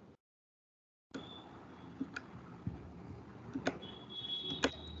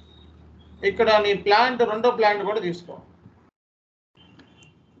 ఇక్కడ నీ ప్లాంట్ రెండో ప్లాంట్ కూడా తీసుకో.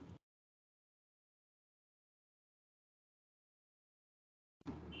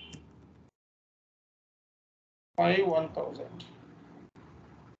 Five 1,000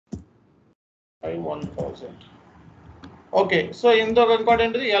 okay. సో ఇంకొక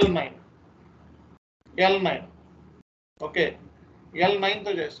ఇంపార్టెంట్ది L9 ఓకే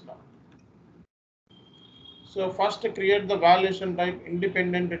L9తో చేస్తున్నాం. So first create the valuation type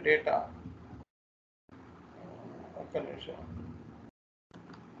independent data. ఒక్క నిమిషం.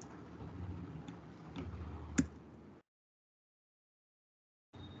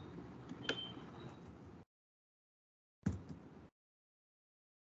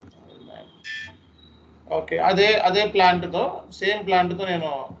 ఓకే అదే ప్లాంట్తో సేమ్ ప్లాంట్తో నేను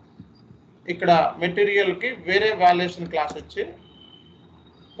ఇక్కడ మెటీరియల్కి వేరే వాల్యుయేషన్ క్లాస్ ఇచ్చి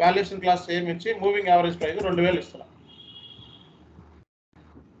వాల్యుయేషన్ క్లాస్ సేమ్ ఇచ్చి మూవింగ్ యావరేజ్ ప్రైస్ 2,000 ఇస్తున్నా.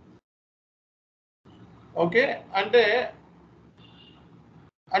 ఓకే అంటే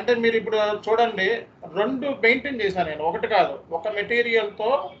మీరు ఇప్పుడు చూడండి 2 మెయింటైన్ చేశాను నేను, ఒకటి కాదు. ఒక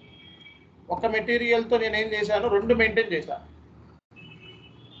మెటీరియల్తో నేను ఏం చేశాను 2 మెయింటైన్ చేశాను.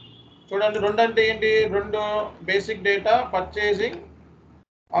 చూడండి 2 అంటే ఏంటి, 2 బేసిక్ డేటా పర్చేసింగ్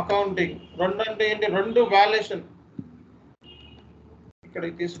అకౌంటింగ్, 2 అంటే ఏంటి 2 వాల్యుయేషన్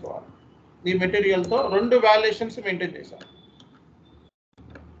ఇక్కడికి తీసుకోవాలి. ఈ మెటీరియల్తో 2 వాల్యుయేషన్స్ మెయింటైన్ చేశాను.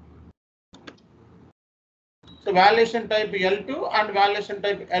 So valuation type L2 and valuation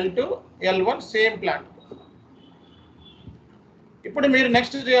type L2 L1 same plant. ఇప్పుడు మీరు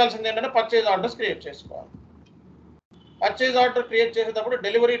నెక్స్ట్ చేయాల్సింది ఏంటంటే పర్చేజ్ ఆర్డర్స్ క్రియేట్ చేసుకోవాలి. పర్చేజ్ ఆర్డర్ క్రియేట్ చేసేటప్పుడు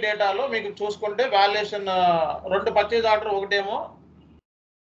డెలివరీ డేటాలో మీకు చూసుకుంటే వాల్యుయేషన్ 2 పర్చేజ్ ఆర్డర్ ఒకటేమో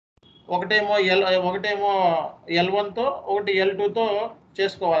L1తో ఒకటి L2తో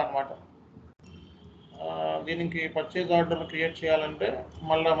చేసుకోవాలన్నమాట. దీనికి పర్చేజ్ ఆర్డర్ క్రియేట్ చేయాలంటే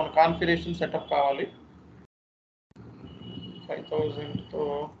మళ్ళీ మన కాన్ఫిగరేషన్ సెటప్ కావాలి. 5,000తో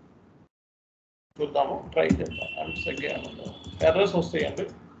చూద్దాము, ట్రై చేద్దాం. ఎర్రర్స్ వస్తాయండి.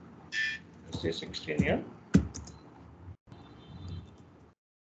 16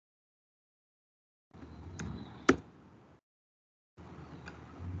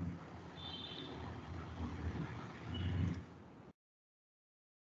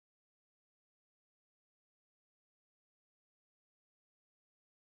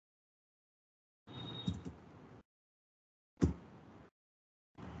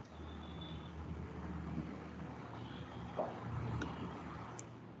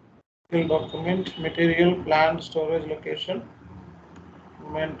 document material plant storage location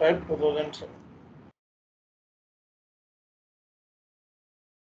main type 2007.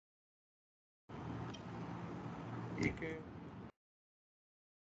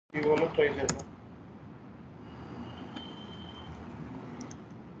 ఇవాళ ట్రై చేద్దాం.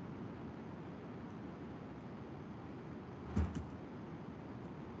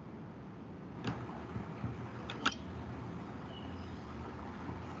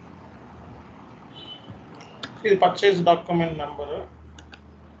 ఇది పర్చేజ్ డాక్యుమెంట్ నెంబర్,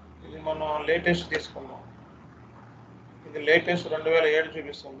 ఇది మనం లేటెస్ట్ తీసుకున్నాం. ఇది లేటెస్ట్ 2007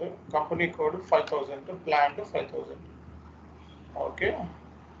 చూపిస్తుంది. Company code 5,000, plant 5,000. ఓకే,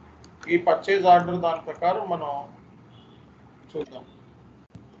 ఈ పర్చేజ్ ఆర్డర్ దాని ప్రకారం మనం చూద్దాం.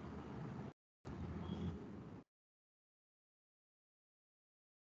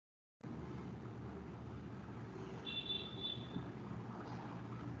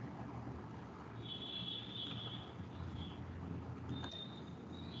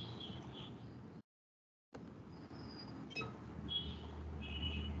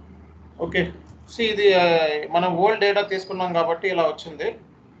 ఓకే, ఇది మనం ఓల్డ్ డేటా తీసుకున్నాం కాబట్టి ఇలా వచ్చింది.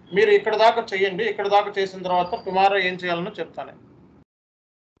 మీరు ఇక్కడ దాకా చేయండి. ఇక్కడ దాకా చేసిన తర్వాత టుమారో ఏం చేయాలనో చెప్తాను.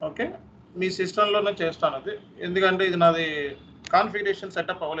 ఓకే, మీ సిస్టంలోనే చేస్తాను అది, ఎందుకంటే ఇది నాది కాన్ఫిగరేషన్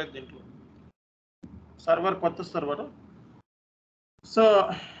సెటప్ అవ్వలేదు దీంట్లో, సర్వర్ కొత్త సర్వర్. సో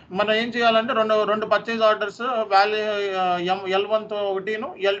మనం ఏం చేయాలంటే రెండు పర్చేజ్ ఆర్డర్స్ L1తో ఒకటిను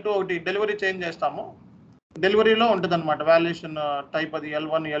L2 ఒకటి డెలివరీ చేంజ్ చేస్తాము. డెలివరీలో ఉంటుంది అనమాట వాల్యుయేషన్ టైప్, అది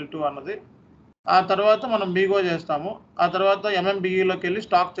L1 L2 అన్నది. ఆ తర్వాత మనం బీగో చేస్తాము. ఆ తర్వాత MMBEలోకి వెళ్ళి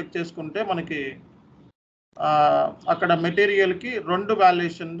స్టాక్ చెక్ చేసుకుంటే మనకి అక్కడ మెటీరియల్కి 2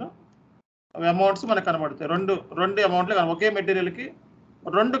 వాల్యుయేషన్ అమౌంట్స్ మనకు కనబడతాయి. రెండు అమౌంట్లు ఒకే మెటీరియల్కి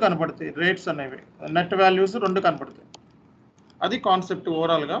 2 కనబడతాయి. రేట్స్ అనేవి నెట్ వాల్యూస్ 2 కనబడతాయి. అది కాన్సెప్ట్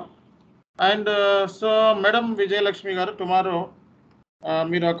ఓవరాల్గా. అండ్ సో మేడం విజయలక్ష్మి గారు, టుమారో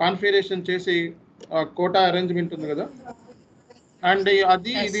మీరు కాన్ఫిగరేషన్ చేసి కోటా అరేంజ్మెంట్ ఉంది కదా, అండ్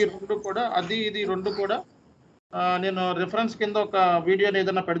అది ఇది రెండు కూడా నేను రిఫరెన్స్ కింద ఒక వీడియోని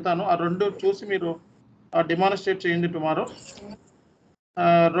ఏదైనా పెడతాను. ఆ 2 చూసి మీరు డిమాన్స్ట్రేట్ చేయండి టుమారో.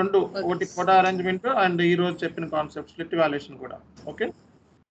 2 ఒకటి కోటా అరేంజ్మెంట్ అండ్ ఈ రోజు చెప్పిన కాన్సెప్ట్ స్ప్లిట్ వాల్యుయేషన్ కూడా. ఓకే,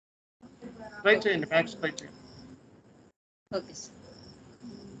 ట్రై చేయండి, మ్యాక్స్ ట్రై చేయండి. Okay sir.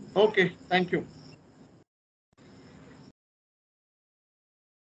 Okay, thank you.